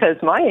in, because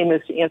my aim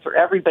is to answer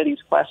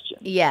everybody's question.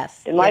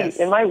 Yes. In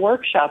my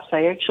workshops,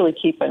 I actually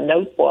keep a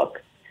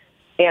notebook,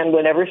 and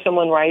whenever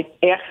someone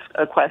asks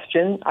a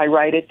question, I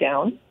write it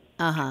down.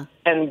 Uh-huh.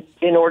 And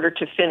in order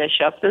to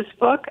finish up this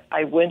book,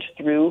 I went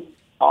through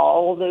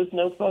all of those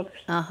notebooks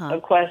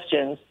of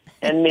questions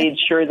and made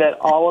sure that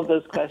all of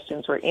those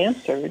questions were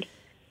answered.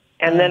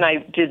 And then I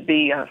did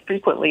the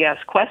frequently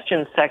asked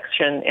questions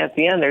section at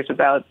the end. There's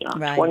about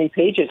 20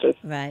 pages of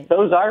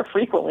those are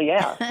frequently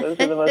asked. Those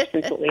are the most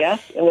frequently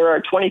asked, and there are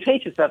 20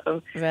 pages of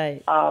them.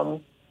 Right.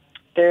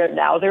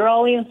 They're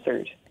all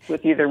answered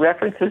with either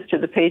references to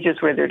the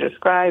pages where they're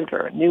described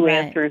or new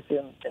answers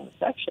in the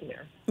section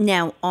there.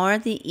 Now, are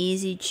the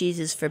easy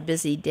cheeses for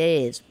busy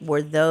days,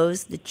 were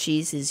those the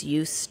cheeses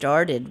you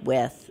started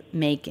with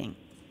making?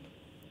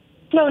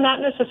 No,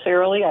 not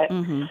necessarily. I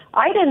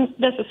didn't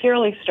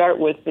necessarily start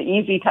with the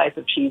easy type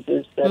of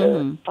cheeses that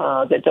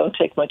are that don't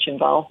take much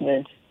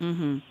involvement.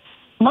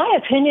 My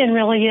opinion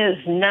really is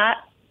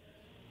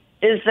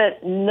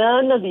that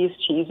none of these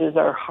cheeses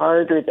are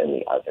harder than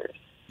the others.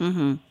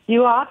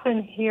 You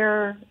often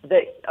hear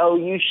that,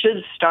 you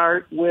should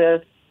start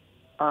with,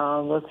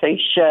 let's say,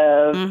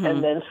 Chev,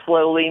 and then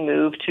slowly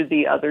move to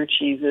the other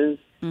cheeses.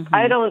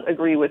 I don't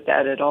agree with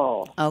that at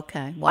all.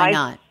 Okay, why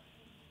not?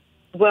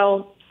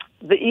 Well,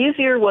 the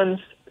easier ones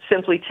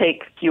simply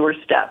take fewer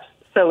steps,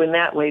 so in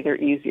that way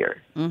they're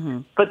easier.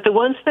 But the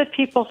ones that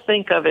people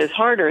think of as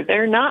harder,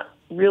 they're not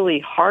really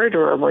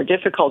harder or more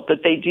difficult,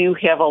 but they do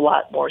have a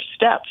lot more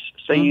steps,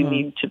 so you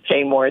need to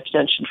pay more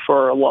attention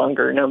for a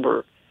longer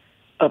number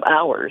of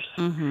hours.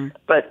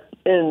 But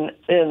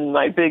in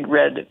my big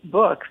red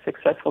book,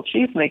 Successful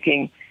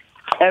Cheesemaking,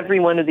 every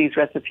one of these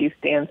recipes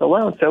stands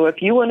alone. So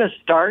if you want to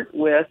start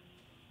with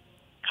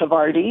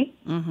Havarti,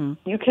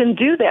 you can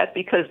do that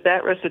because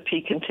that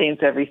recipe contains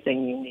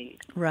everything you need.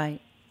 Right.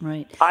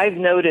 I've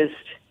noticed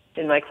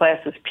in my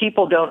classes,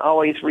 people don't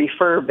always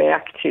refer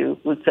back to,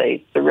 let's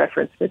say, the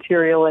reference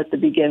material at the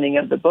beginning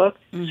of the book.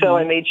 So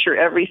I made sure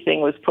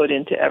everything was put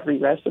into every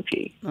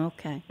recipe.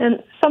 Okay.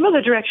 And some of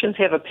the directions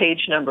have a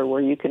page number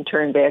where you can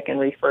turn back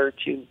and refer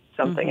to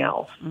something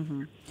else.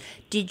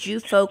 Did you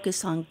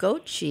focus on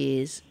goat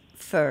cheese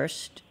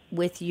first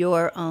with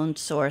your own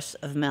source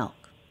of milk?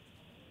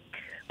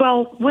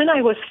 Well, when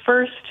I was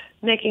first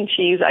making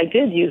cheese, I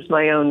did use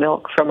my own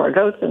milk from our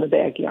goats in the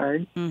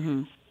backyard.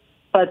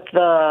 But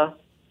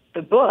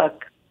the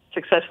book,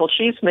 Successful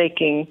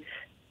Cheesemaking,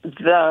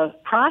 the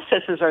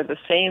processes are the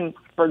same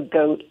for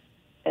goat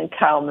and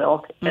cow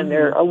milk, and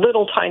they're a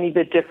little tiny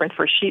bit different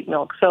for sheep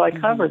milk, so I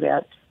cover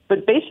that.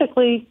 But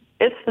basically,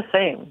 it's the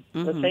same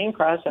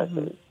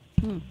processes.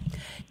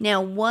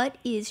 Now, what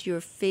is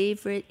your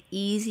favorite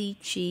easy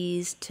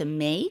cheese to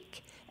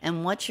make,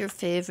 and what's your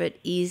favorite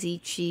easy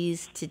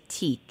cheese to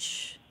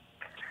teach?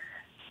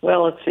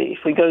 Well, let's see.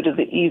 If we go to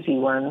the easy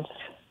ones,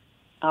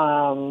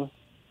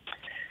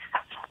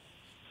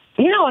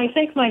 I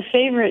think my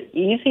favorite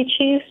easy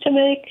cheese to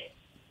make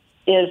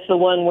is the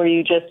one where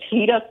you just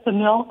heat up the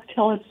milk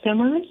till it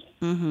simmers,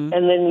 and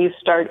then you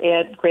start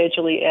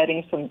gradually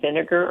adding some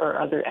vinegar or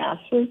other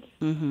acids.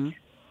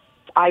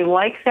 I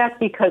like that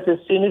because as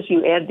soon as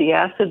you add the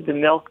acid, the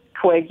milk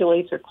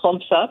coagulates or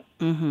clumps up,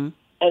 and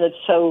it's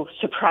so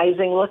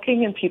surprising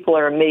looking, and people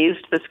are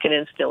amazed this can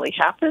instantly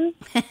happen.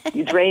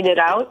 You drain it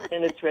out,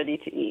 and it's ready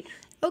to eat.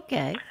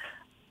 Okay.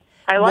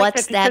 I like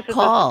What's that because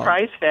that called? It's a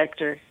surprise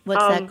factor.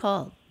 What's that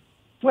called?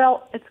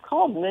 Well, it's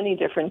called many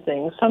different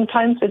things.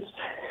 Sometimes it's,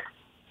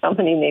 how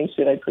many names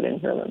did I put in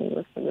here? Let me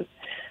look for this.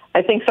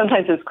 I think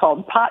sometimes it's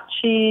called pot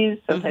cheese.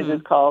 Sometimes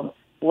it's called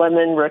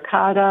lemon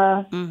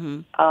ricotta.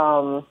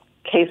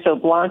 Queso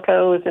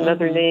blanco is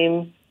another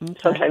name. Okay.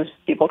 Sometimes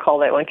people call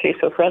that one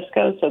queso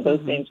fresco, so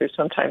those names are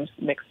sometimes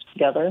mixed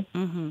together.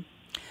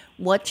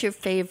 What's your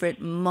favorite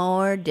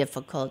more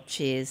difficult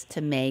cheese to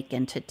make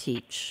and to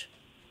teach?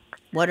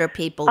 What are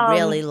people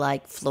really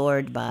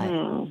floored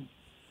by?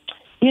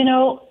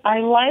 I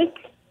like,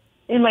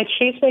 in my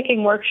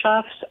cheesemaking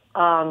workshops,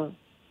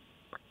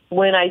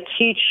 when I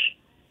teach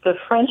the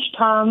French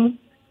Tom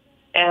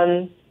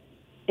and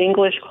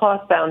English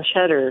cloth-bound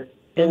cheddar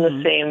in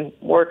the same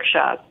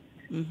workshop.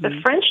 The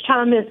French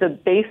Tom is a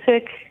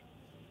basic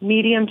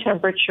medium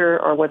temperature,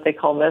 or what they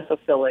call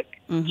mesophilic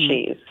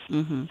cheese.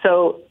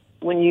 So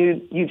when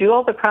you do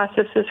all the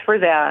processes for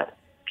that,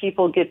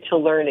 people get to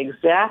learn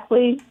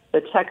exactly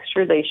the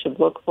texture they should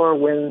look for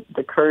when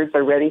the curds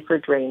are ready for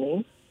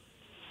draining,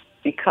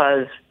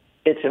 because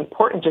it's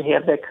important to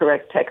have that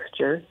correct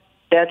texture.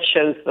 That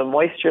shows the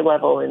moisture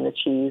level in the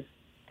cheese,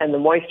 and the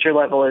moisture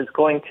level is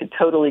going to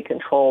totally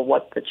control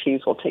what the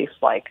cheese will taste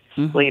like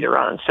later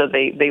on. So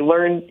they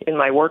learn in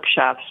my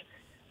workshops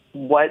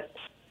what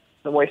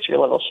the moisture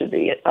level should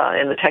be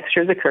and the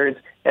texture of the curds,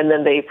 and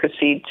then they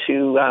proceed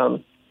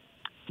to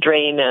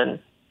drain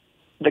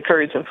the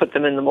curds and put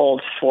them in the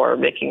molds for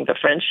making the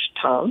French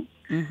Tom.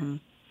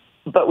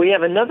 But we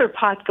have another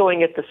pot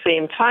going at the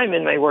same time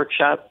in my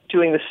workshop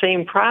doing the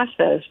same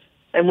process.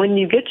 And when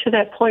you get to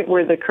that point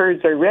where the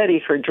curds are ready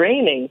for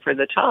draining for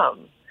the tom,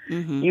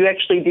 you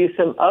actually do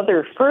some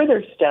other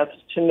further steps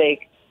to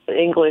make the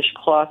English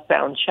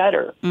cloth-bound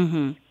cheddar.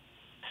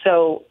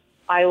 So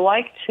I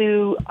like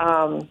to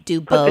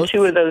do put both. the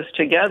two of those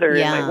together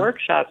in my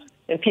workshops,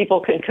 and people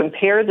can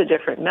compare the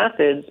different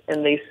methods,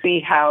 and they see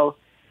how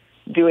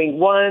doing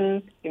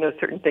one,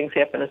 certain things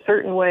happen a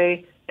certain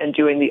way, and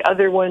doing the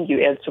other one,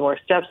 you add some more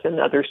steps and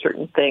other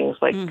certain things,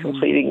 like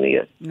completing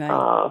the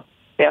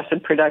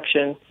acid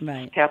production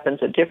happens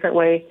a different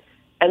way.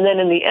 And then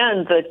in the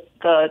end,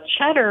 the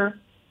cheddar,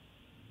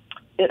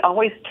 it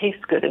always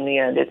tastes good in the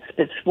end.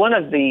 It's one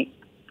of the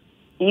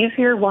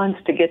easier ones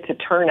to get to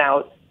turn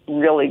out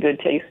really good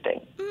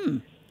tasting.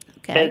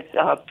 Okay.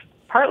 It's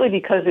partly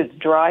because it's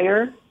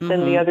drier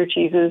than the other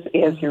cheeses.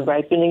 As you're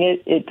ripening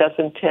it, it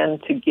doesn't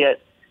tend to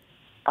get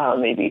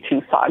maybe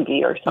too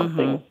soggy or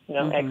something.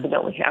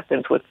 Accidentally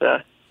happens with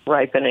the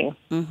ripening.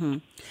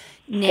 Now,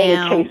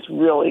 and it tastes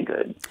really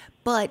good.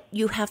 But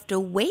you have to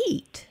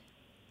wait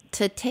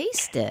to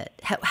taste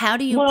it. How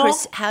do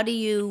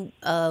you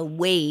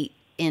wait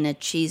in a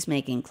cheese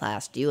making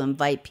class? Do you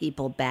invite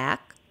people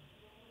back?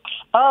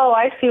 Oh,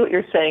 I see what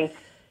you're saying.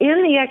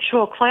 In the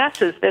actual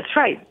classes, that's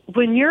right.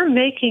 When you're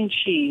making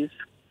cheese,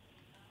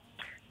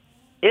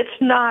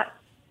 it's not.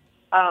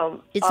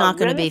 It's not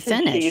going to be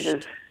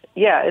finished.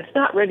 It's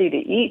not ready to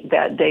eat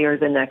that day or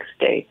the next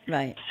day.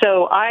 Right.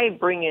 So I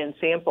bring in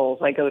samples.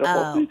 I go to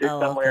Whole Foods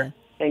or somewhere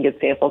and get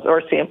samples,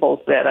 or samples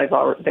that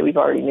we've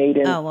already made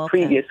in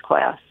previous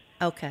class.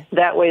 Okay.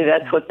 That way,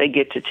 that's what they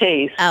get to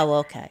taste. Oh,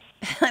 okay.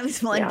 I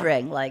was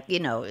wondering,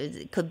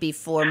 it could be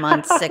 4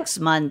 months, 6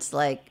 months.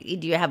 Do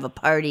you have a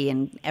party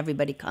and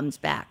everybody comes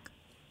back?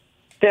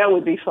 That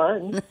would be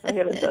fun. I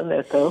haven't done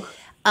that though.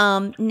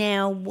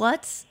 Now,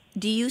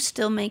 do you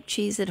still make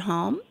cheese at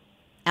home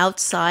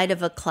outside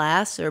of a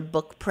class or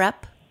book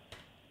prep?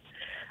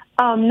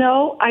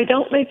 No, I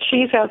don't make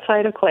cheese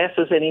outside of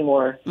classes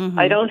anymore.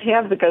 I don't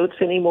have the goats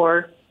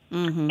anymore,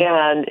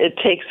 and it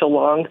takes a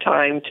long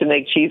time to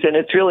make cheese, and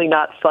it's really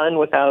not fun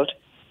without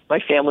my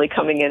family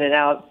coming in and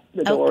out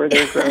the door.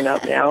 They're grown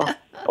up now,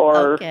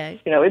 or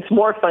it's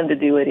more fun to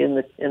do it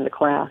in the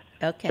class.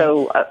 Okay.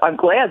 So I'm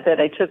glad that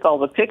I took all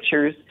the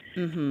pictures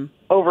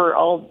over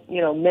all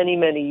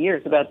many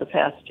years, about the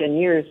past 10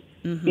 years.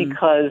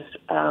 Because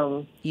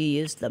you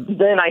used them.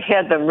 Then I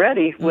had them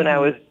ready when I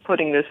was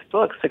putting this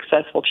book,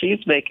 Successful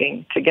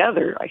Cheesemaking,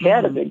 together. I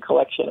had a big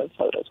collection of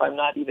photos. I'm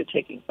not even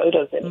taking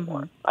photos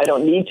anymore. I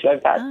don't need to.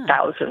 I've got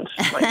thousands,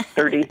 like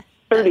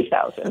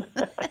 30,000.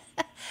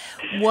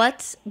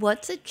 What's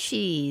a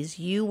cheese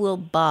you will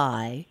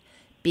buy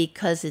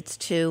because it's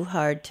too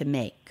hard to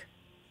make?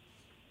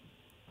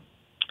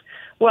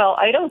 Well,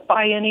 I don't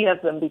buy any of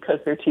them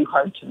because they're too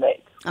hard to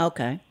make.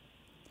 Okay.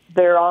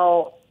 They're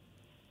all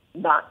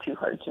not too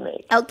hard to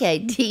make. Okay,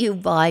 do you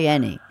buy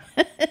any?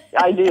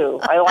 I do.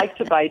 I like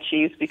to buy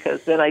cheese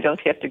because then I don't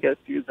have to go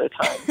through the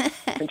time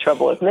and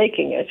trouble of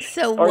making it.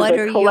 So or what the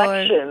are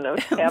collection of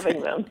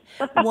having them.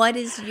 What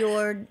is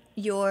your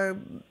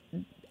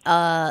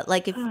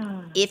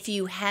if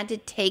you had to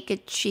take a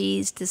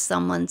cheese to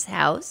someone's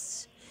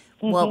house,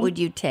 what would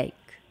you take?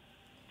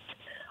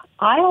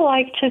 I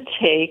like to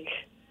take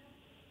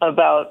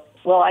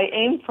I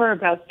aim for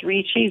about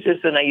 3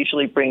 cheeses, and I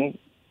usually bring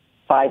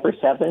 5 or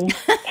 7.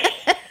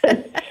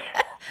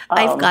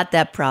 I've got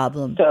that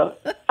problem. So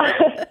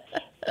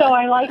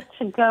I like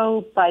to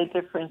go by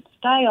different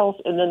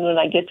styles, and then when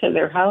I get to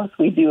their house,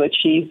 we do a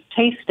cheese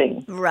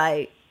tasting.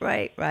 Right.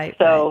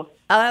 So,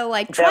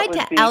 I tried to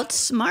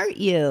outsmart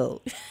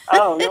you.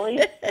 Oh, really?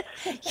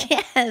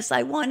 Yes,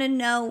 I want to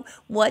know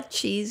what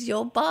cheese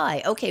you'll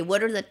buy. Okay,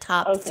 what are the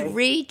top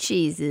 3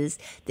 cheeses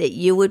that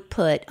you would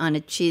put on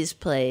a cheese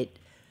plate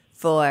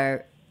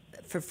for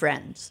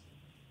friends?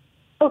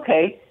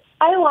 Okay.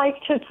 I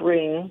like to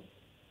bring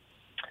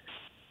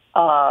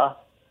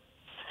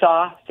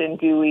soft and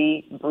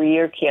gooey brie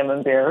or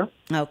camembert.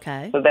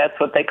 Okay. So that's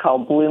what they call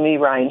bloomy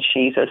rind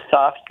cheese, a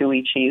soft,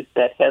 gooey cheese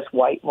that has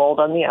white mold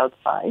on the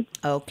outside.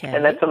 Okay.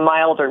 And that's a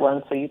milder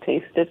one, so you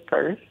taste it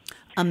first.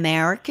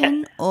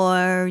 American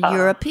or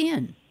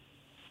European?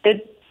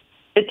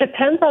 It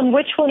depends on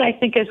which one I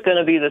think is going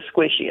to be the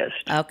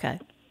squishiest. Okay.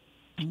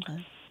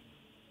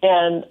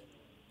 And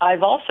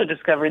I've also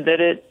discovered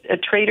that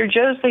at Trader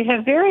Joe's, they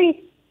have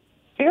very,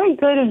 very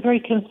good and very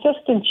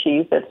consistent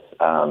cheese that's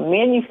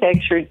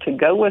manufactured to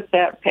go with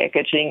that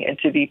packaging and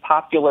to be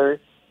popular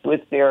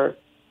with their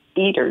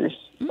eaters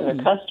and their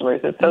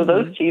customers. And so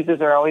those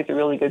cheeses are always a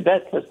really good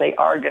bet because they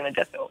are going to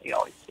definitely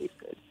always taste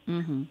good.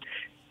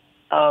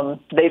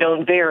 They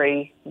don't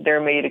vary.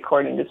 They're made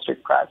according to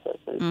strict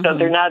processes. So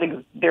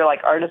they're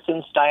like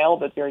artisan style,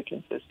 but very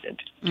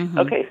consistent.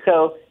 Okay,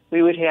 so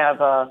we would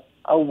have a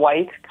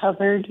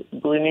white-covered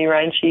bloomy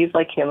rind cheese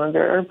like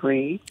camembert or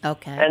brie.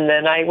 Okay. And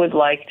then I would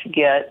like to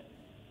get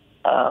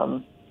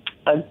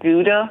a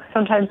Gouda,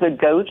 sometimes a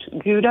goat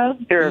Gouda.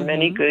 There are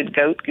many good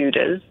goat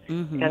Goudas,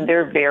 and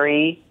they're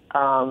very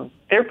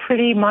they're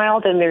pretty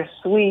mild and they're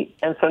sweet.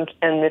 And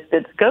if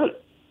it's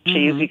goat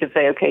cheese, you could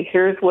say, okay,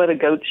 here's what a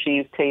goat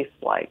cheese tastes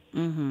like.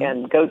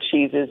 And goat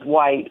cheese is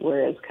white,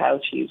 whereas cow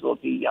cheese will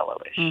be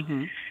yellowish.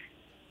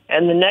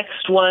 And the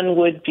next one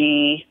would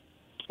be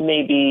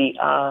maybe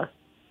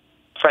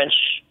French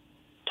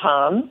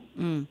Tom.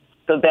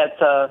 So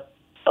that's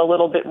a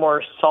little bit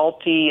more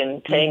salty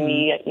and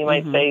tangy, you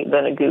might say,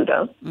 than a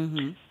Gouda.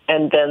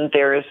 And then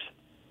there's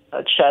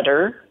a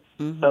cheddar.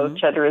 So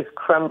cheddar is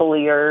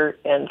crumblier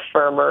and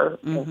firmer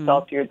and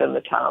saltier than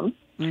the Tom.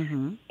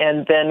 And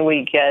then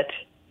we get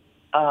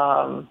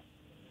a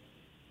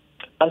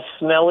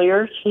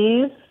smellier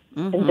cheese.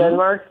 In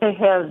Denmark, they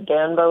have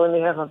Danbo and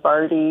they have a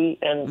Vardy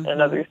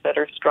and others that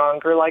are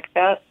stronger like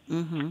that.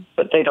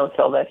 But they don't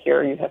sell that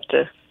here. You have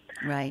to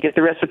get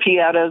the recipe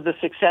out of the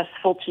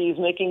Successful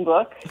Cheesemaking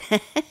book.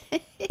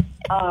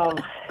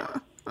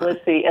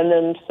 Let's see. And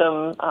then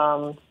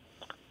some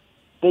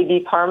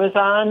maybe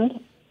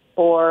Parmesan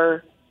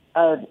or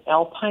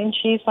Alpine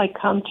cheese like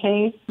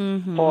Comté,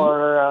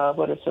 or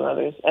what are some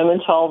others?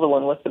 Emmental, the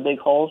one with the big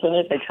holes in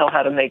it. They tell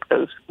how to make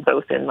those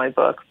both in my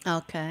book.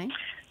 Okay.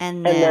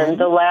 And then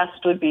the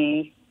last would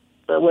be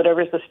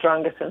whatever's the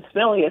strongest and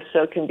smelliest.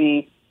 So it can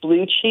be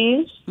blue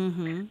cheese,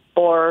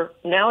 or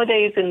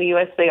nowadays in the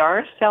U.S. they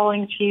are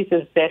selling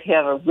cheeses that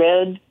have a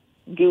red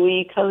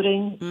gooey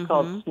coating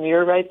called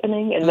smear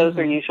ripening, and those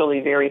are usually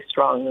very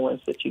strong, the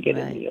ones that you get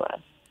in the U.S.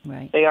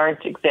 They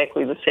aren't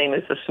exactly the same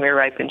as the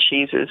smear-ripened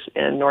cheeses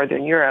in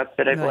Northern Europe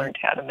that I've learned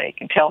how to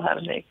make and tell how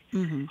to make.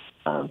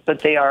 But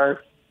they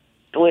are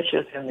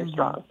delicious and they're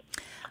strong.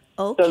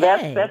 Okay. So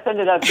that's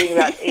ended up being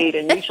about 8,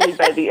 and usually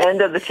by the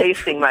end of the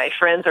tasting, my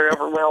friends are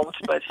overwhelmed,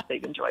 but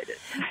they've enjoyed it.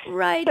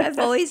 Right. I've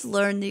always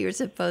learned that you're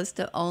supposed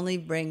to only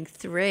bring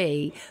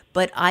 3,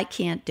 but I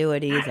can't do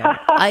it either.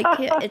 I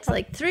can't. It's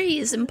like 3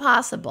 is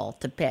impossible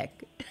to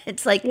pick.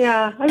 It's like,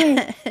 I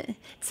mean,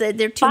 so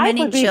there are too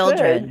many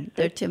children.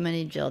 There are too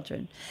many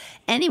children.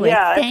 Anyway,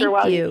 thank after a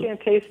while you. You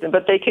can't taste them,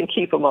 but they can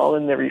keep them all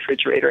in the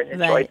refrigerator and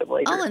enjoy them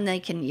later. Oh, and they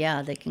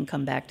can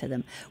come back to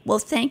them. Well,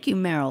 thank you,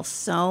 Meryl,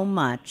 so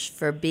much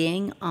for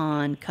being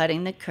on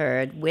Cutting the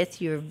Curd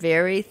with your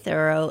very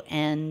thorough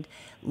and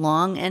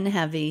long and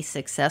heavy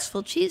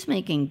Successful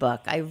Cheesemaking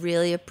book. I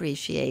really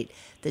appreciate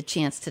the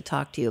chance to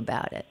talk to you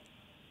about it.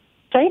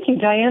 Thank you,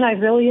 Diane. I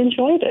really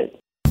enjoyed it.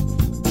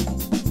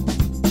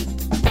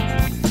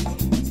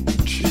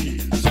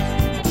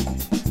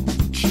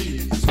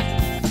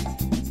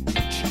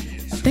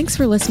 Thanks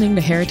for listening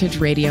to Heritage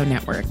Radio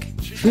Network,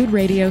 food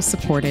radio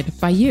supported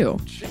by you.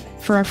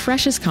 For our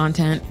freshest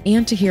content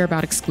and to hear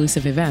about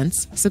exclusive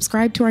events,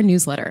 subscribe to our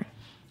newsletter.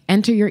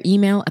 Enter your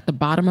email at the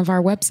bottom of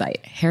our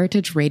website,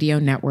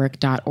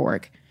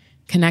 heritageradionetwork.org.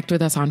 Connect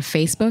with us on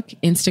Facebook,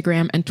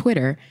 Instagram, and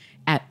Twitter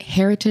at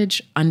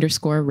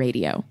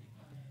heritage_radio.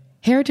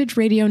 Heritage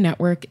Radio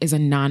Network is a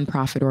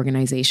nonprofit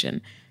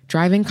organization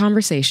driving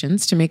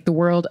conversations to make the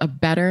world a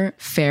better,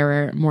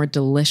 fairer, more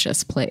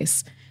delicious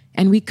place.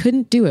 And we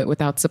couldn't do it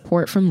without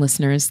support from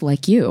listeners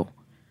like you.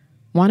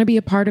 Want to be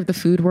a part of the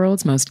food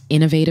world's most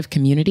innovative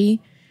community?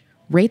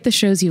 Rate the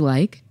shows you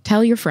like,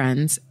 tell your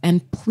friends,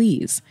 and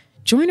please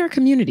join our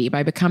community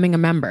by becoming a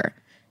member.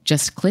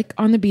 Just click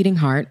on the beating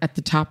heart at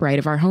the top right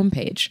of our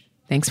homepage.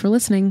 Thanks for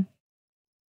listening.